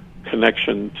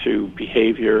connection to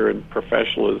behavior and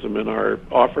professionalism in our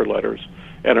offer letters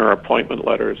and our appointment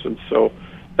letters, and so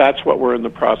that's what we're in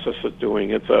the process of doing.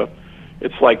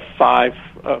 It's like 4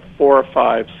 or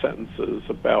 5 sentences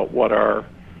about what our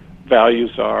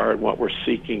values are and what we're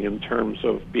seeking in terms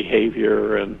of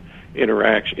behavior and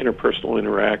interpersonal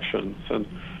interactions, and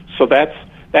so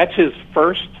that's his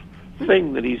first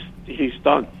thing that he's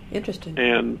done. Interesting.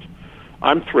 And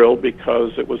I'm thrilled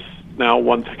because it was now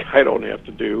one thing I don't have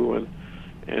to do,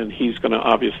 and he's going to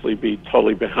obviously be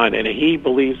totally behind it. And he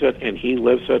believes it, and he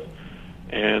lives it,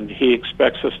 and he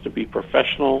expects us to be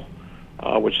professional,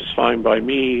 which is fine by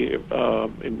me.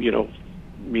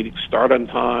 Meetings start on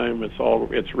time.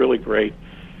 It's really great,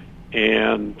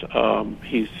 and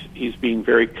he's being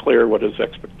very clear what his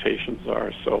expectations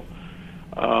are. So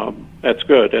that's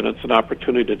good, and it's an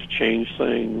opportunity to change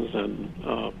things, and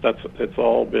it's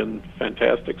all been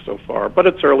fantastic so far. But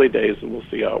it's early days, and we'll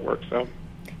see how it works out.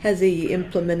 Has he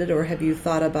implemented, or have you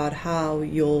thought about how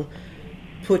you'll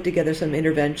put together some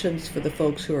interventions for the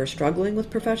folks who are struggling with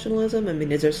professionalism? I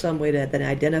mean, is there some way to then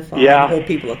identify and hold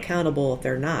people accountable if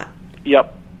they're not?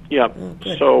 Yep. Oh,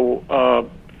 good. So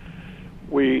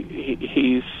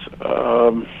he's.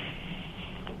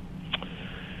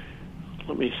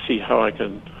 Let me see how I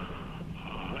can.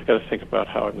 I got to think about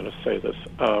how I'm going to say this.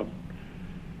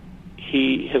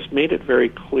 He has made it very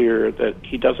clear that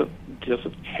he doesn't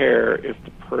care if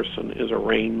the person is a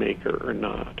rainmaker or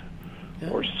not,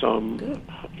 or some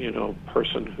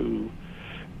person who.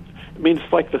 I mean,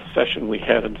 it's like the session we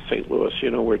had in St. Louis.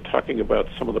 We're talking about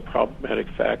some of the problematic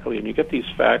faculty, and you get these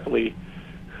faculty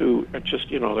who are just,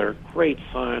 they're great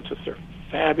scientists, they're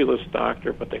fabulous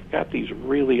doctor, but they've got these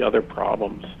really other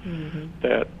problems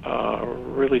that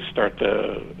really start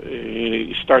to,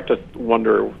 you start to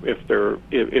wonder if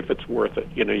it's worth it.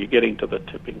 You're getting to the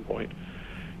tipping point.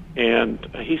 And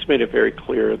he's made it very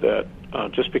clear that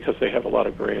just because they have a lot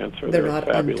of grants or they're not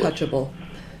fabulous, untouchable.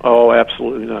 Oh,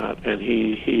 absolutely not. And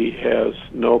he has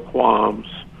no qualms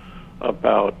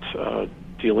about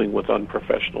dealing with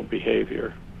unprofessional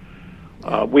behavior.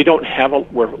 We don't have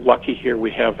we're lucky here.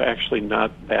 We have actually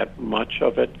not that much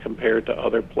of it compared to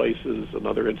other places and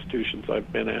other institutions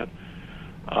I've been at.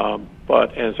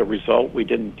 But as a result, we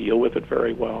didn't deal with it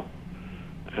very well.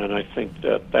 And I think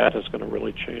that is going to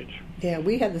really change. Yeah,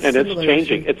 we had the and similar it's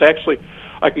changing. issue. It's actually,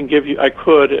 I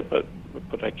could, but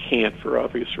I can't for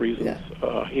obvious reasons.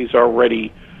 Yeah. He's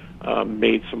already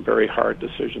made some very hard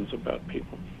decisions about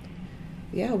people.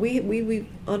 Yeah, we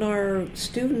on our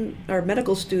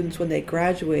medical students, when they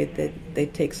graduate, they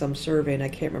take some survey, and I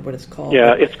can't remember what it's called.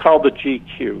 Yeah, it's called the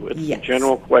GQ. It's yes. the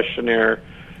general questionnaire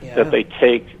that they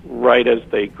take right as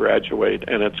they graduate,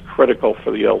 and it's critical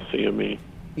for the LCME.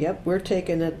 Yep, we're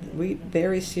taking it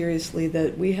very seriously.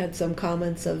 That we had some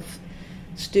comments of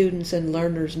students and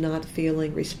learners not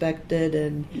feeling respected,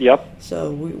 and yep.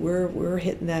 So we're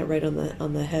hitting that right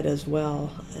on the head as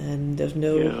well. And there's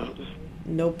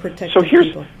no protecting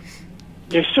people.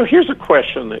 Yeah, so here's a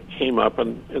question that came up,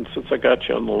 and since I got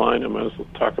you on the line, I might as well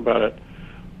talk about it.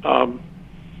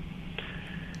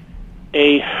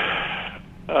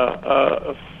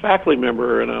 A faculty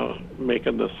member, and I'm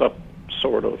making this up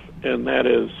sort of, and that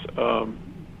is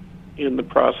in the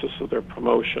process of their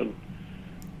promotion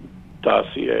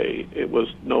dossier, it was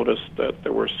noticed that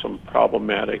there were some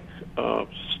problematic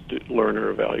learner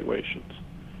evaluations.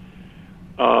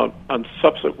 On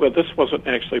subsequent, well, this wasn't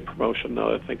actually promotion.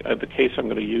 No, I think the case I'm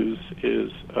going to use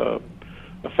is a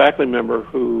faculty member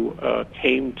who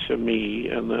came to me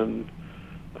and then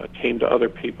came to other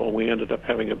people. We ended up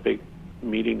having a big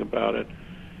meeting about it.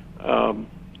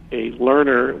 A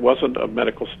learner, wasn't a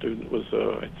medical student, was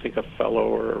I think a fellow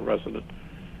or a resident,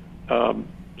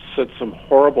 said some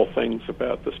horrible things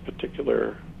about this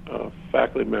particular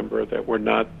faculty member that were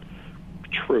not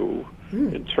true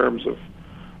in terms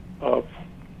of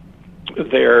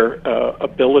their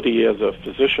ability as a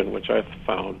physician, which I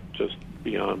found just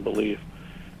beyond belief,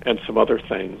 and some other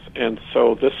things. And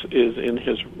so this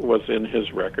was in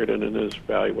his record and in his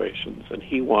evaluations, and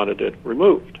he wanted it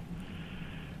removed.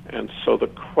 And so the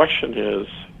question is,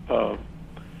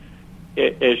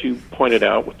 as you pointed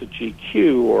out with the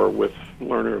GQ or with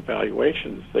learner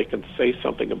evaluations, they can say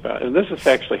something about, and this has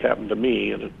actually happened to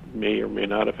me, and it may or may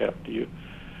not have happened to you.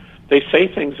 They say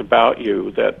things about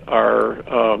you that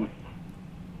are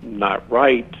not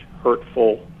right,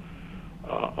 hurtful,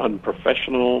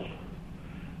 unprofessional.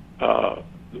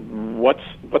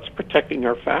 What's protecting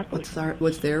our faculty?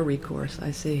 What's their recourse?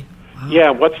 I see. Wow. Yeah,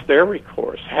 what's their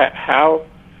recourse? How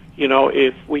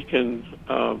if we can,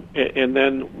 and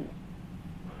then,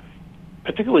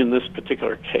 particularly in this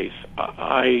particular case,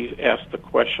 I asked the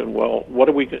question, well, what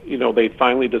do we, they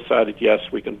finally decided, yes,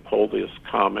 we can pull this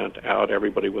comment out.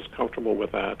 Everybody was comfortable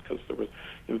with that because there was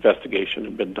investigation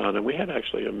had been done, and we had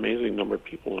actually an amazing number of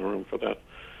people in the room for that.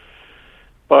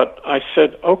 But I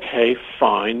said, okay,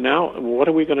 fine. Now, what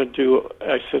are we going to do?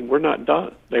 I said, we're not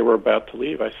done. They were about to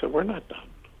leave. I said, we're not done.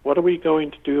 What are we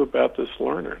going to do about this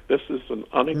learner? This is an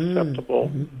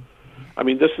unacceptable, I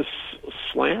mean, this is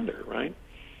slander, right?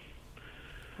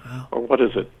 Wow. Or what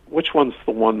is it? Which one's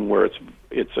the one where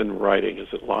it's in writing? Is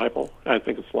it libel? I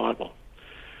think it's libel.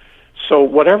 So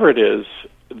whatever it is,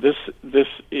 this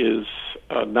is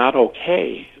not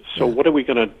okay. So what are we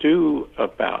going to do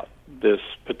about this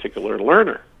particular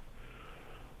learner?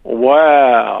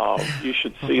 Wow, you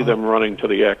should see them running to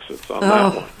the exits on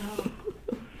that one.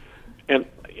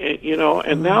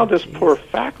 And now this poor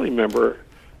faculty member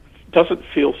doesn't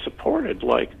feel supported.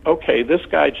 Like, okay, this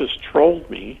guy just trolled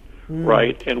me,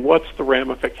 right? And what's the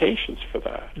ramifications for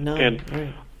that? No, and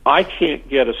right. I can't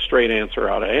get a straight answer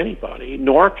out of anybody,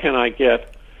 nor can I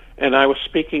get. And I was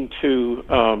speaking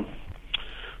to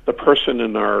the person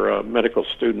in our medical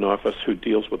student office who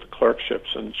deals with the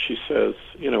clerkships, and she says,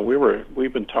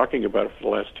 we've been talking about it for the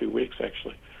last 2 weeks,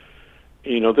 actually.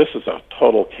 This is a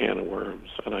total can of worms.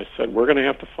 And I said, we're going to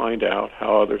have to find out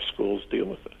how other schools deal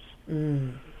with this.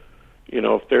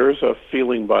 If there's a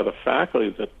feeling by the faculty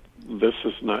that this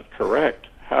is not correct,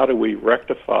 how do we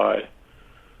rectify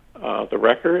the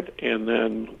record? And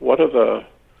then what are the,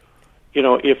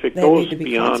 if it goes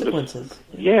beyond... consequences.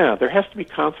 Yeah, there has to be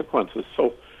consequences.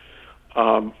 So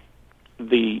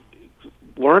the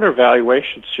learner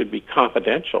evaluations should be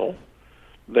confidential,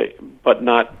 but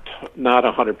not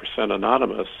 100%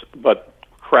 anonymous, but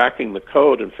cracking the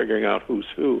code and figuring out who's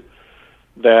who,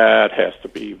 that has to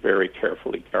be very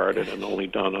carefully guarded and only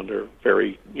done under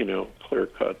very,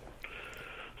 clear-cut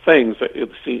things, at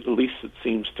least it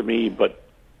seems to me. But,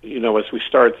 as we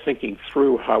start thinking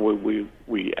through how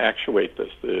we actuate this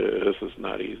is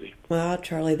not easy. Well,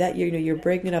 Charlie, that you're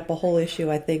bringing up a whole issue,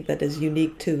 I think, that is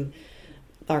unique to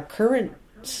our current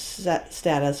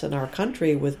status in our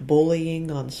country with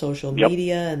bullying on social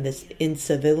media and this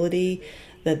incivility,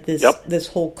 that this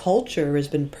whole culture has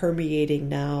been permeating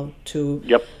now to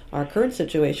our current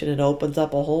situation. It opens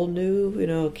up a whole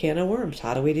new, can of worms.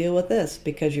 How do we deal with this?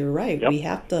 Because you're right,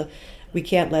 we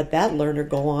can't let that learner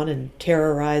go on and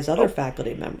terrorize other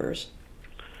faculty members.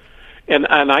 And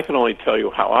I can only tell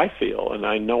you how I feel, and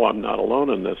I know I'm not alone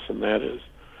in this, and that is,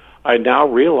 I now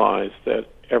realize that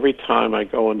every time I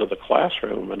go into the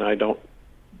classroom, and I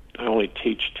only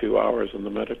teach 2 hours in the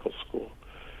medical school,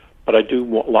 but I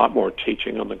do a lot more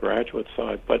teaching on the graduate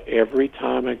side. But every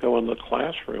time I go in the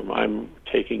classroom, I'm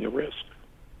taking a risk.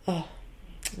 Oh,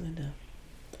 I know.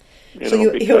 So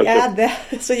you add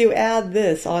that. So you add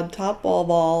this on top of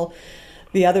all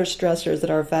the other stressors that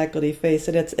our faculty face,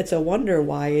 and it's a wonder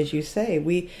why, as you say,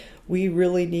 we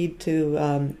really need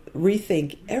to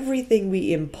rethink everything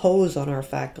we impose on our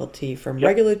faculty, from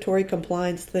regulatory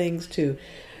compliance things to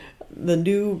the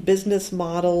new business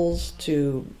models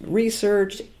to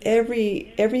research,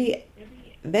 every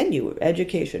venue,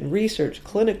 education, research,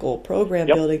 clinical, program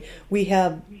building, we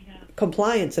have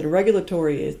compliance and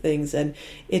regulatory things, and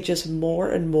it's just more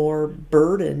and more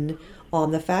burden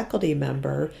on the faculty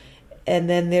member. And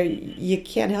then you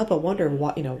can't help but wonder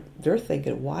why, they're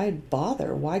thinking, why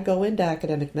bother? Why go into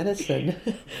academic medicine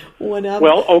when I'm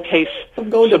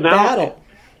going to battle?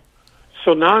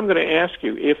 So now I'm going to ask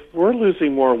you, if we're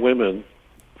losing more women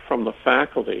from the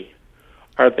faculty,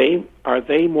 are they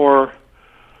more,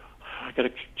 I got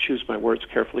to choose my words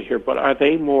carefully here, but are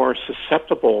they more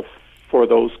susceptible for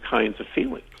those kinds of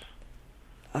feelings?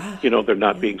 They're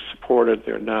not being supported,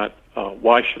 they're not,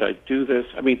 why should I do this?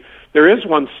 I mean, there is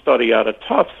one study out of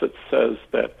Tufts that says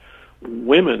that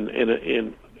women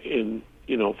in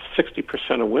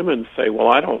 60% of women say, well,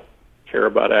 I don't care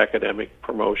about academic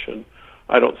promotion.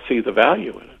 I don't see the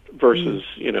value in it, versus,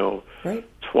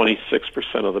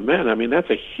 26% of the men. I mean, that's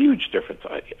a huge difference.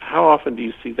 How often do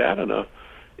you see that in a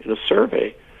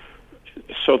survey?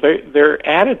 So their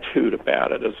attitude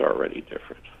about it is already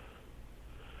different.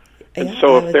 And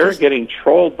so if they're getting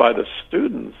trolled by the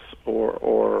students,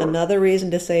 or another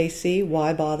reason to say, see,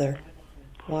 why bother?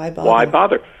 Why bother? Why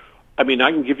bother? I mean,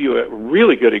 I can give you a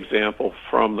really good example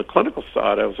from the clinical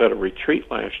side. I was at a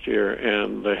retreat last year,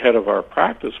 and the head of our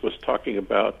practice was talking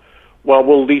about, well,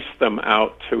 we'll lease them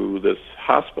out to this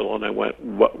hospital. And I went,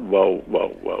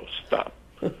 whoa, stop.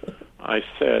 I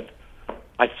said,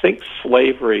 I think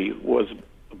slavery was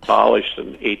abolished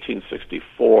in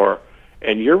 1864,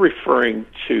 and you're referring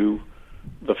to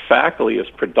the faculty as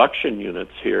production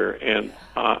units here. And,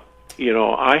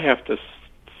 I have to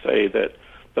say that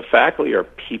the faculty are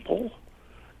people,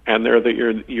 and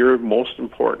they're your most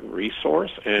important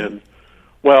resource. And,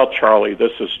 well, Charlie,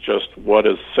 this is just what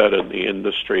is said in the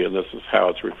industry, and this is how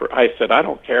it's referred. I said, I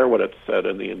don't care what it's said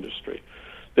in the industry.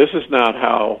 This is not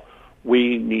how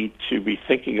we need to be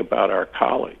thinking about our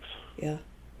colleagues. Yeah,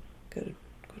 good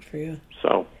for you.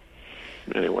 So,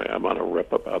 anyway, I'm on a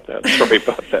rip about that. Sorry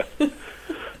about that.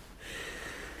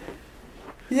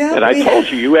 Yeah, and I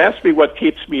told you asked me what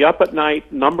keeps me up at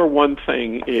night. Number one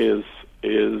thing is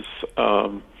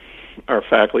our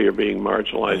faculty are being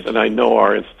marginalized, and I know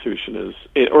our institution is,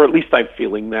 or at least I'm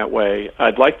feeling that way.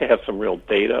 I'd like to have some real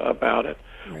data about it.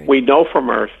 Right. We know from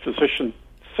our physician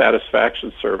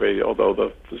satisfaction survey, although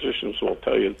the physicians will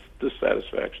tell you it's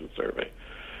dissatisfaction survey,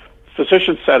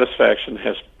 physician satisfaction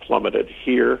has plummeted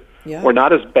here. Yeah. We're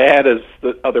not as bad as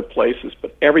the other places,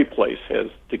 but every place has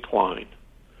declined.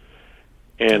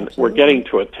 And Absolutely. We're getting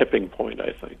to a tipping point,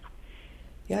 I think.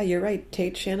 Yeah, you're right.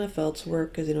 Tate Shanafelt's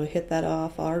work has hit that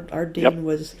off. Our dean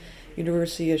was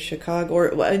University of Chicago,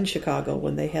 or in Chicago,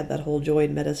 when they had that whole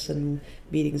joint medicine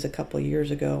meetings a couple of years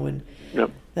ago, and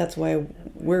that's why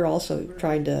we're also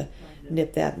trying to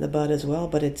nip that in the bud as well.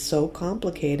 But it's so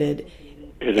complicated,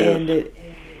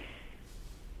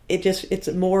 it's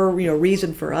more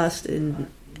reason for us in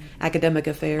academic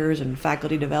affairs and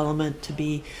faculty development to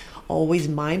be always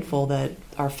mindful that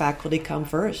our faculty come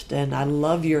first. And I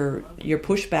love your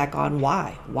pushback on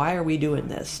why. Why are we doing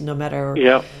this? No matter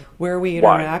where we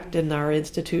interact in our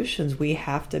institutions, we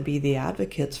have to be the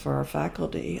advocates for our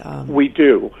faculty. We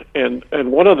do. And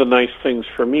one of the nice things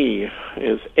for me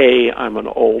is, A, I'm an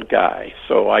old guy,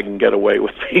 so I can get away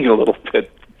with being a little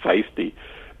bit feisty.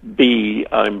 B,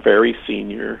 I'm very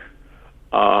senior.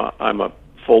 I'm a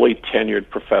fully tenured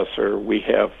professor.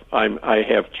 I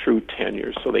have true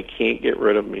tenure, so they can't get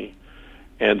rid of me.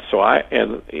 And so I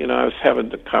was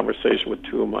having a conversation with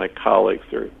two of my colleagues.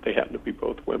 They happen to be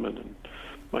both women and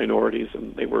minorities,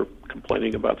 and they were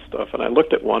complaining about stuff. And I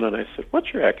looked at one and I said,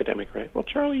 "What's your academic rank?" "Well,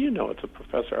 Charlie, it's a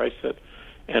professor." I said,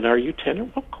 And are you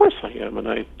tenured? Well, of course I am. And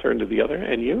I turned to the other,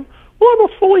 and you? Well, I'm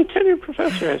a fully tenured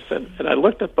professor, I said. And I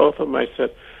looked at both of them, I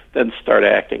said, then start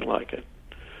acting like it.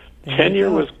 Tenure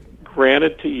was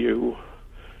granted to you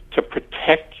to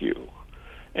protect you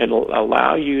and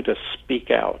allow you to speak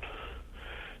out.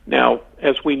 Now,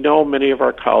 as we know, many of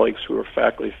our colleagues who are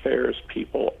faculty affairs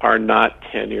people are not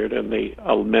tenured, and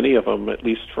many of them, at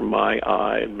least from my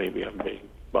eye, and maybe I'm being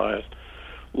biased,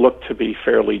 look to be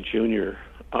fairly junior.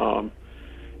 And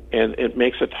it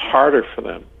makes it harder for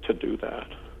them to do that.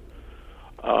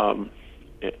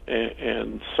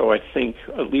 And so I think,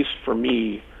 at least for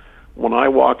me, when I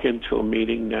walk into a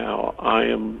meeting now,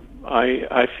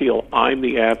 I feel I'm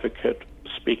the advocate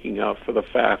speaking out for the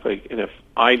faculty, and if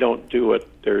I don't do it,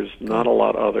 there's not a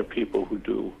lot of other people who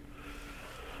do.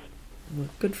 Well,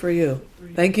 good for you.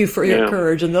 Thank you for your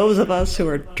courage. And those of us who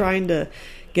are trying to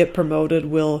get promoted,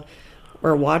 we're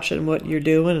watching what you're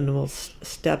doing, and we'll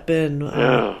step in.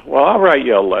 Well, I'll write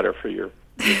you a letter for your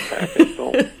package.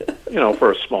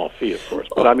 For a small fee, of course.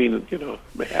 But I'm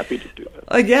happy to do that.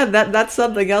 Again, that's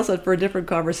something else for a different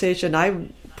conversation. I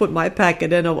put my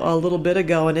packet in a little bit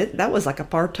ago, and that was like a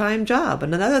part-time job.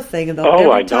 And another thing,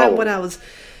 every time when I was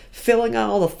filling out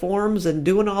all the forms and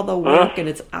doing all the work, and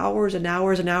it's hours and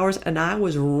hours and hours, and I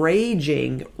was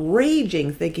raging,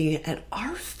 thinking, and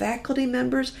our faculty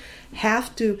members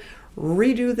have to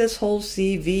redo this whole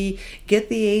CV, get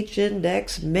the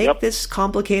H-index, make this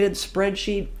complicated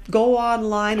spreadsheet, go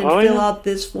online and fill out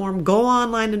this form, go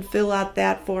online and fill out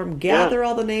that form, gather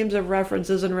all the names of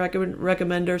references and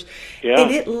recommenders.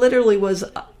 And it literally was,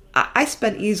 I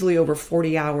spent easily over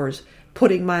 40 hours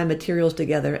putting my materials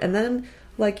together. And then,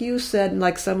 like you said, and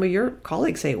like some of your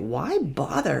colleagues say, why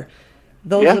bother?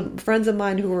 Those friends of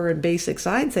mine who are in basic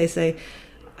science, they say,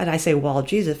 and I say, well,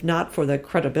 geez, if not for the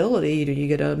credibility, you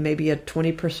get maybe a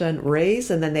 20%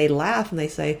 raise. And then they laugh and they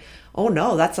say, oh,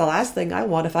 no, that's the last thing I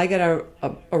want. If I get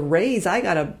a raise, I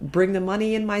got to bring the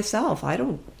money in myself. I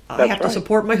have to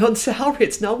support my own salary.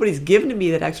 It's nobody's giving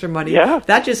me that extra money.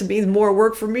 That just means more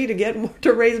work for me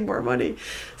to raise more money.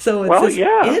 So it's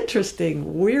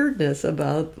interesting weirdness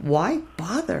about why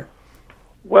bother.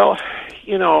 Well,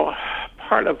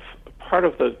 part of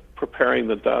the preparing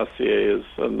the dossier is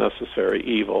a necessary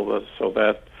evil,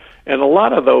 and a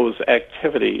lot of those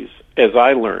activities, as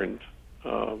I learned,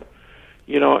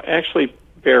 actually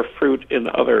bear fruit in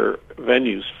other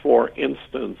venues. For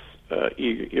instance,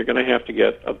 you're going to have to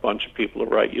get a bunch of people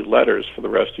to write you letters for the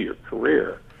rest of your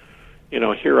career.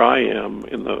 Here I am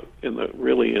in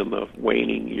the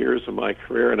waning years of my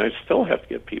career, and I still have to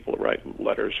get people to write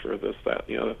letters for this, that, and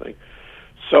the other thing.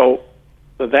 So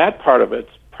that part of it's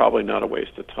probably not a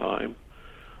waste of time.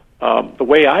 The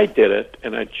way I did it,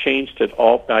 and I changed it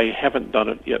all, I haven't done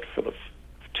it yet for the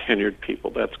tenured people.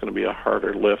 That's going to be a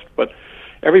harder lift. But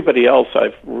everybody else,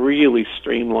 I've really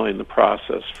streamlined the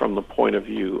process from the point of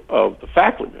view of the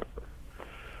faculty member.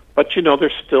 But,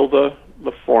 there's still the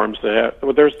forms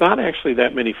there's not actually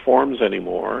that many forms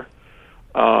anymore.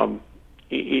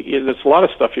 There's a lot of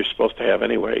stuff you're supposed to have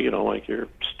anyway, like your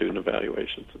student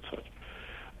evaluations and such.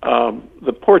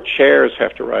 The poor chairs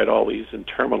have to write all these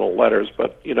interminable letters,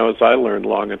 but, as I learned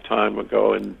long a time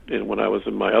ago and when I was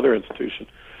in my other institution,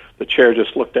 the chair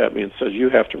just looked at me and said, you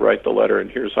have to write the letter, and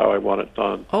here's how I want it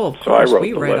done. Oh, of course,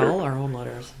 we write all our own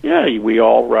letters. Yeah, we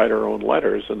all write our own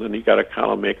letters, and then you got to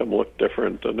kind of make them look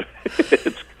different, and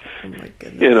it's, oh my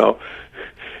goodness.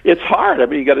 It's hard. I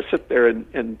mean, you got to sit there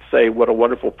and say what a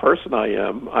wonderful person I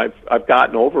am. I've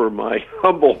gotten over my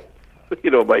humble,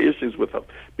 my issues with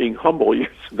being humble years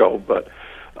ago, but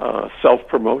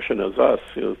self-promotion is us,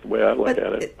 is the way I look at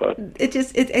it. But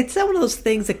it's one of those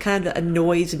things that kind of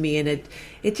annoys me, and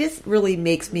it just really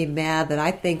makes me mad that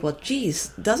I think, well, geez,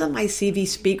 doesn't my CV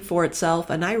speak for itself?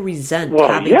 And I resent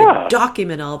having to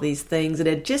document all these things, and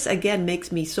it just, again,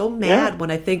 makes me so mad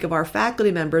when I think of our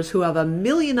faculty members who have a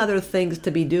million other things to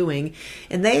be doing,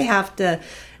 and they have to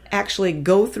actually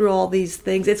go through all these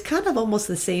things. It's kind of almost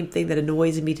the same thing that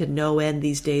annoys me to no end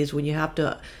these days when you want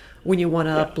to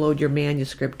upload your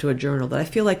manuscript to a journal, that I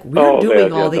feel like we're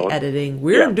doing all the editing,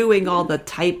 we're doing all the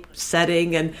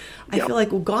typesetting, and I feel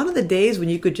like, well, gone are the days when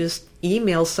you could just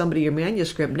email somebody your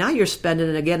manuscript. Now you're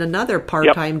spending, again, another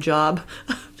part-time job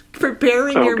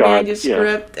preparing your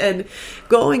manuscript and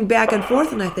going back and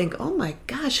forth, and I think, oh my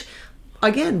gosh,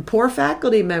 again, poor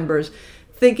faculty members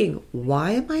thinking,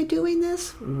 why am I doing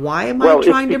this? Why am I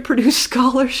trying to produce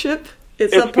scholarship?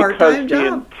 It's a part-time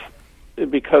job.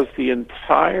 Because the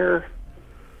entire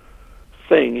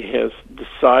thing has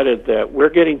decided that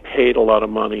we're getting paid a lot of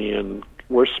money and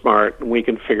we're smart and we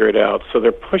can figure it out. So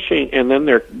they're pushing, and then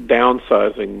they're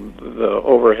downsizing the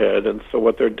overhead. And so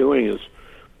what they're doing is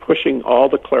pushing all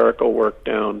the clerical work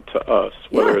down to us,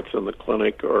 whether it's in the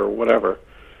clinic or whatever.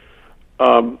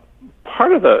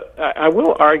 Part of I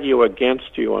will argue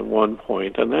against you on one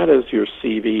point, and that is your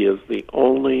CV is the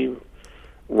only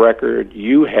record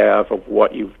you have of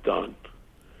what you've done.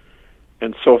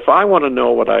 And so if I want to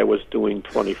know what I was doing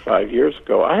 25 years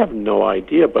ago, I have no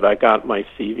idea, but I got my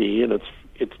CV, and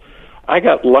I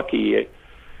got lucky,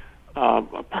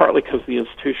 partly because of the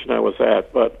institution I was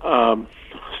at, but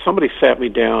somebody sat me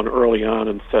down early on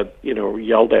and said,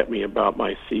 yelled at me about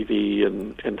my CV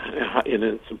and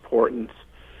its importance.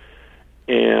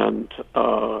 And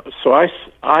so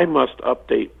I must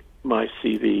update my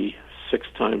CV 6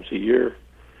 times a year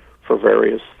for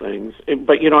various things.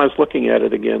 But, I was looking at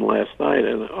it again last night,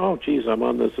 and, geez, I'm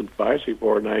on this advisory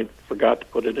board, and I forgot to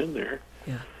put it in there.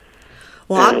 Yeah.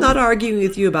 Well, I'm not arguing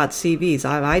with you about CVs.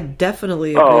 I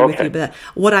definitely agree with you. But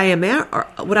what I'm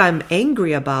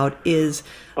angry about is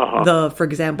for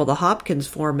example, the Hopkins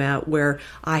format, where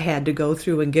I had to go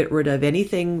through and get rid of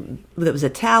anything that was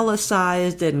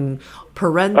italicized and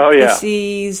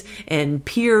parentheses and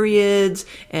periods,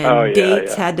 and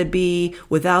dates had to be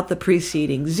without the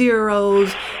preceding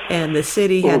zeros, and the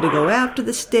city had to go after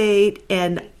the state,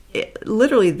 and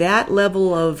literally that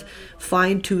level of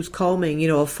fine-tooth combing, a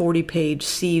 40-page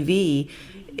CV,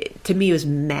 to me was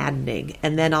maddening.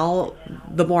 And then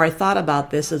the more I thought about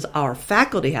this as our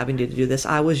faculty having to do this,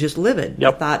 I was just livid.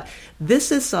 Yep. I thought,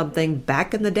 this is something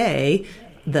back in the day,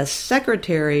 the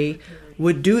secretary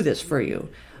would do this for you.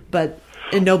 But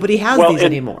nobody has these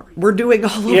anymore. We're doing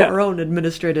all of our own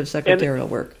administrative secretarial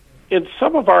work. In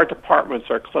some of our departments,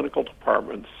 our clinical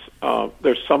departments,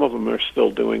 there's some of them are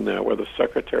still doing that where the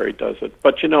secretary does it.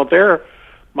 But,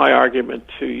 my argument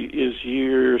to you is,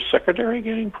 your secretary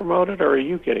getting promoted, or are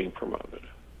you getting promoted?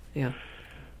 Yeah.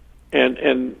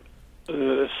 And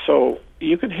so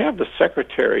you can have the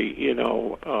secretary,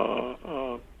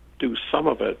 do some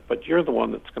of it, but you're the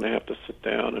one that's going to have to sit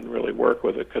down and really work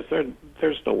with it, because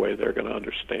there's no way they're going to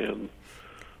understand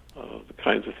the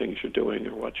kinds of things you're doing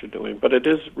or what you're doing. But it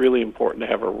is really important to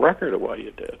have a record of what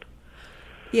you did.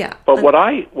 Yeah. But what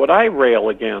I rail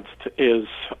against is,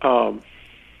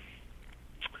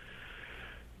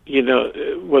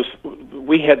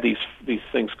 we had these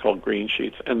things called green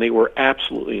sheets, and they were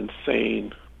absolutely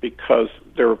insane, because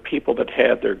there were people that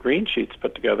had their green sheets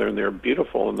put together and they were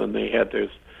beautiful, and then they had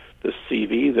this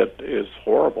CV that is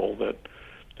horrible that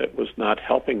was not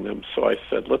helping them. So I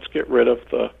said, let's get rid of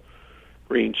the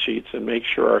green sheets and make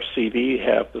sure our CV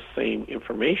have the same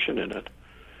information in it.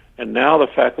 And now the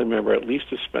faculty member at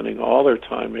least is spending all their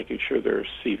time making sure their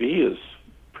CV is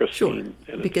pristine.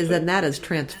 Sure, because then that is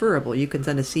transferable. You can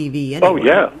send a CV anywhere. Oh,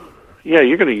 yeah. Yeah,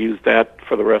 you're going to use that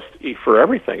for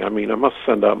everything. I mean, I must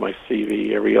send out my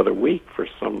CV every other week for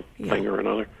something or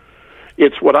another.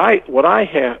 It's what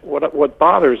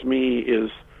bothers me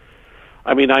is,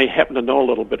 I mean, I happen to know a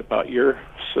little bit about your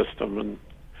system, and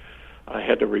I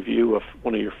had a review of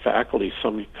one of your faculty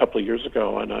a couple of years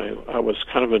ago, and I was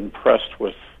kind of impressed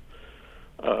with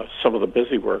some of the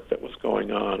busy work that was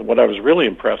going on. What I was really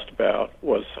impressed about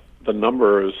was the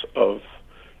numbers of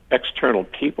external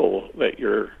people that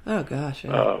your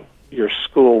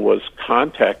school was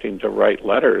contacting to write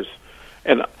letters.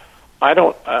 And I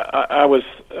was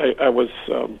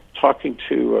talking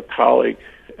to a colleague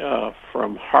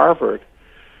from Harvard,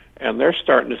 and they're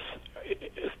starting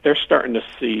to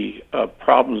see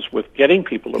problems with getting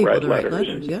people to write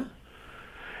letters. Yeah.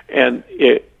 And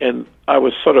I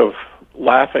was sort of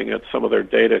laughing at some of their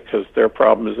data, because their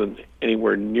problem isn't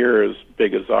anywhere near as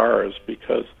big as ours,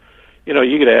 because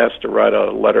you get asked to write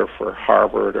a letter for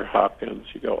Harvard or Hopkins,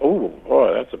 you go, oh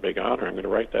boy, that's a big honor, I'm going to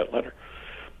write that letter.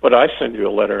 But I send you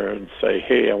a letter and say,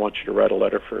 hey, I want you to write a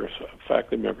letter for a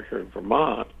faculty member here in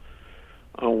Vermont.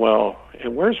 Oh, well,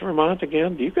 and where's Vermont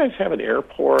again? Do you guys have an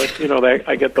airport?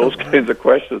 I get those kinds of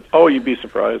questions. Oh, you'd be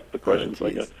surprised the questions I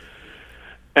get.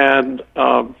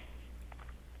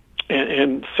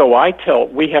 And so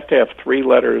we have to have 3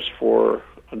 letters for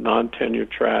a non-tenure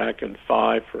track and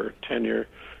 5 for tenure.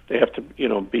 They have to,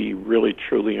 be really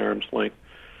truly arm's length.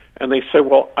 And they say,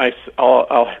 well,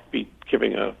 I'll be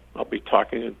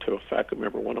talking to a faculty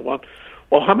member one-on-one.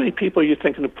 Well, how many people are you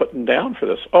thinking of putting down for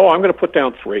this? Oh, I'm going to put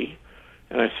down 3.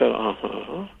 And I said,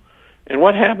 And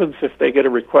what happens if they get a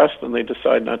request and they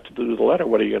decide not to do the letter?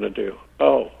 What are you going to do?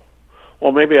 Oh,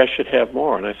 well, maybe I should have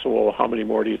more. And I said, well, how many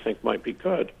more do you think might be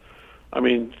good? I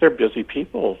mean, they're busy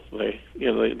people. They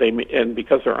and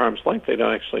because they're arm's length, they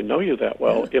don't actually know you that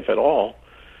well, if at all.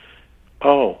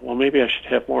 Oh, well, maybe I should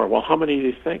have more. Well, how many do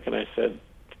you think? And I said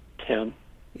 10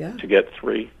 to get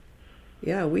 3.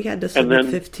 Yeah, we had to submit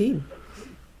 15.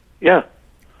 Yeah.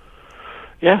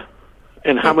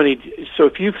 And how many? So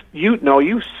if you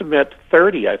submit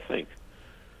 30, I think.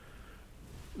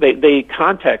 They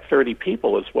contact 30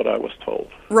 people, is what I was told.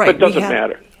 Right. But it doesn't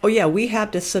matter. Oh, yeah, we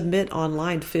have to submit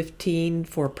online 15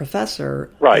 for professor,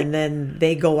 right. And then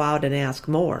they go out and ask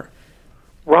more.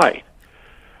 Right.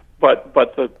 But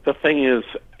the thing is,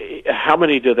 how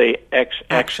many do they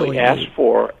actually ask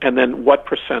for, and then what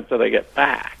 % do they get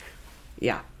back?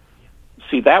 Yeah.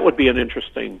 See, that would be an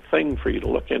interesting thing for you to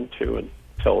look into and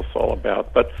tell us all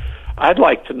about. But I'd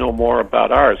like to know more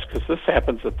about ours, because this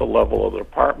happens at the level of the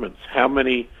departments. How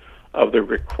many of the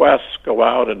requests go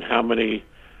out, and how many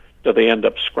do they end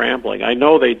up scrambling? I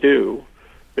know they do,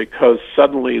 because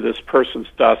suddenly this person's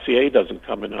dossier doesn't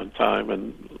come in on time,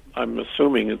 and I'm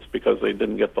assuming it's because they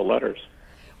didn't get the letters.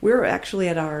 We're actually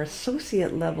at our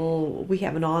associate level, we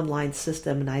have an online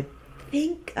system, and I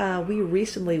think we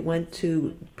recently went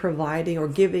to providing or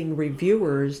giving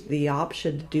reviewers the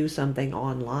option to do something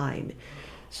online.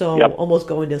 So yep. Almost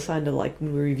going to sign to, like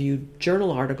when we review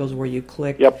journal articles where you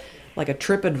click yep. like a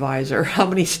TripAdvisor, how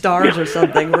many stars or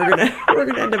something. We're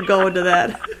gonna end up going to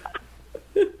that.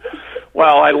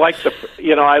 Well, I like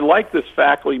this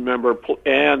faculty member,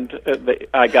 and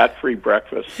I got free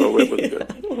breakfast, so it was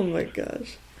good. Oh my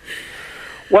gosh.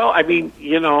 Well, I mean,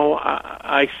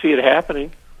 I see it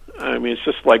happening. I mean, it's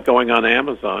just like going on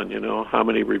Amazon. How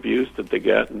many reviews did they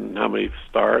get, and how many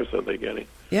stars are they getting?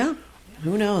 Yeah.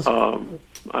 Who knows?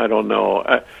 I don't know.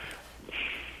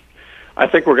 I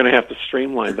think we're going to have to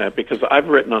streamline that, because I've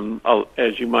written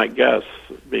as you might guess,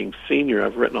 being senior,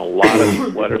 I've written a lot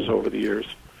of letters over the years,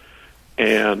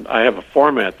 and I have a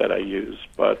format that I use,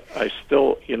 but I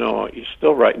still, you're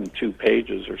still writing 2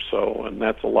 pages or so, and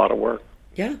that's a lot of work.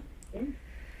 Yeah.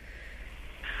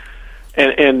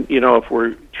 And if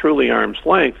we're truly arm's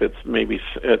length, it's maybe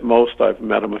at most I've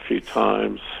met them a few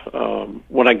times.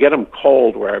 When I get them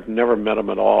cold, where I've never met them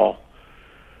at all,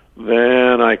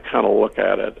 then I kind of look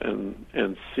at it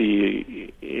and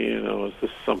see, is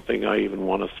this something I even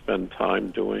want to spend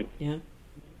time doing? Yeah.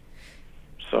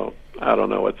 So I don't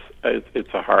know.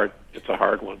 It's a hard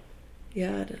one.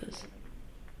 Yeah, it is.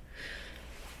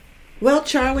 Well,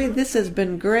 Charlie, this has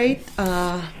been great.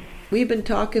 We've been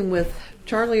talking with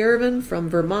Charlie Irvin from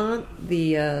Vermont,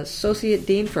 the Associate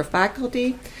Dean for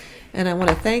Faculty. And I want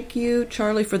to thank you,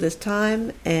 Charlie, for this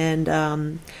time.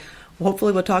 And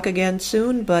hopefully we'll talk again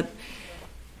soon. But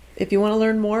if you want to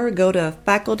learn more, go to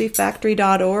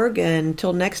facultyfactory.org. And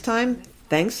until next time,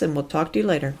 thanks, and we'll talk to you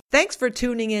later. Thanks for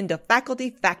tuning in to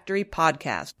Faculty Factory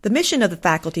Podcast. The mission of the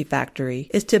Faculty Factory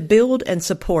is to build and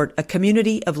support a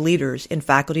community of leaders in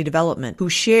faculty development who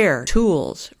share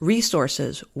tools,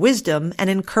 resources, wisdom, and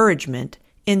encouragement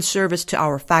in service to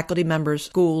our faculty members,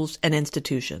 schools, and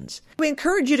institutions. We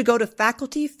encourage you to go to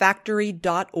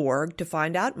facultyfactory.org to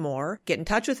find out more, get in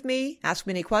touch with me, ask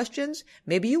me any questions.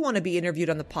 Maybe you want to be interviewed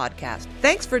on the podcast.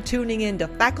 Thanks for tuning in to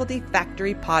Faculty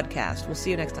Factory Podcast. We'll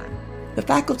see you next time. The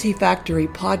Faculty Factory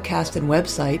podcast and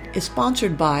website is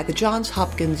sponsored by the Johns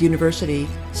Hopkins University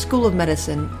School of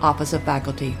Medicine Office of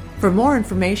Faculty. For more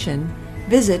information,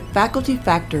 visit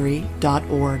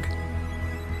facultyfactory.org.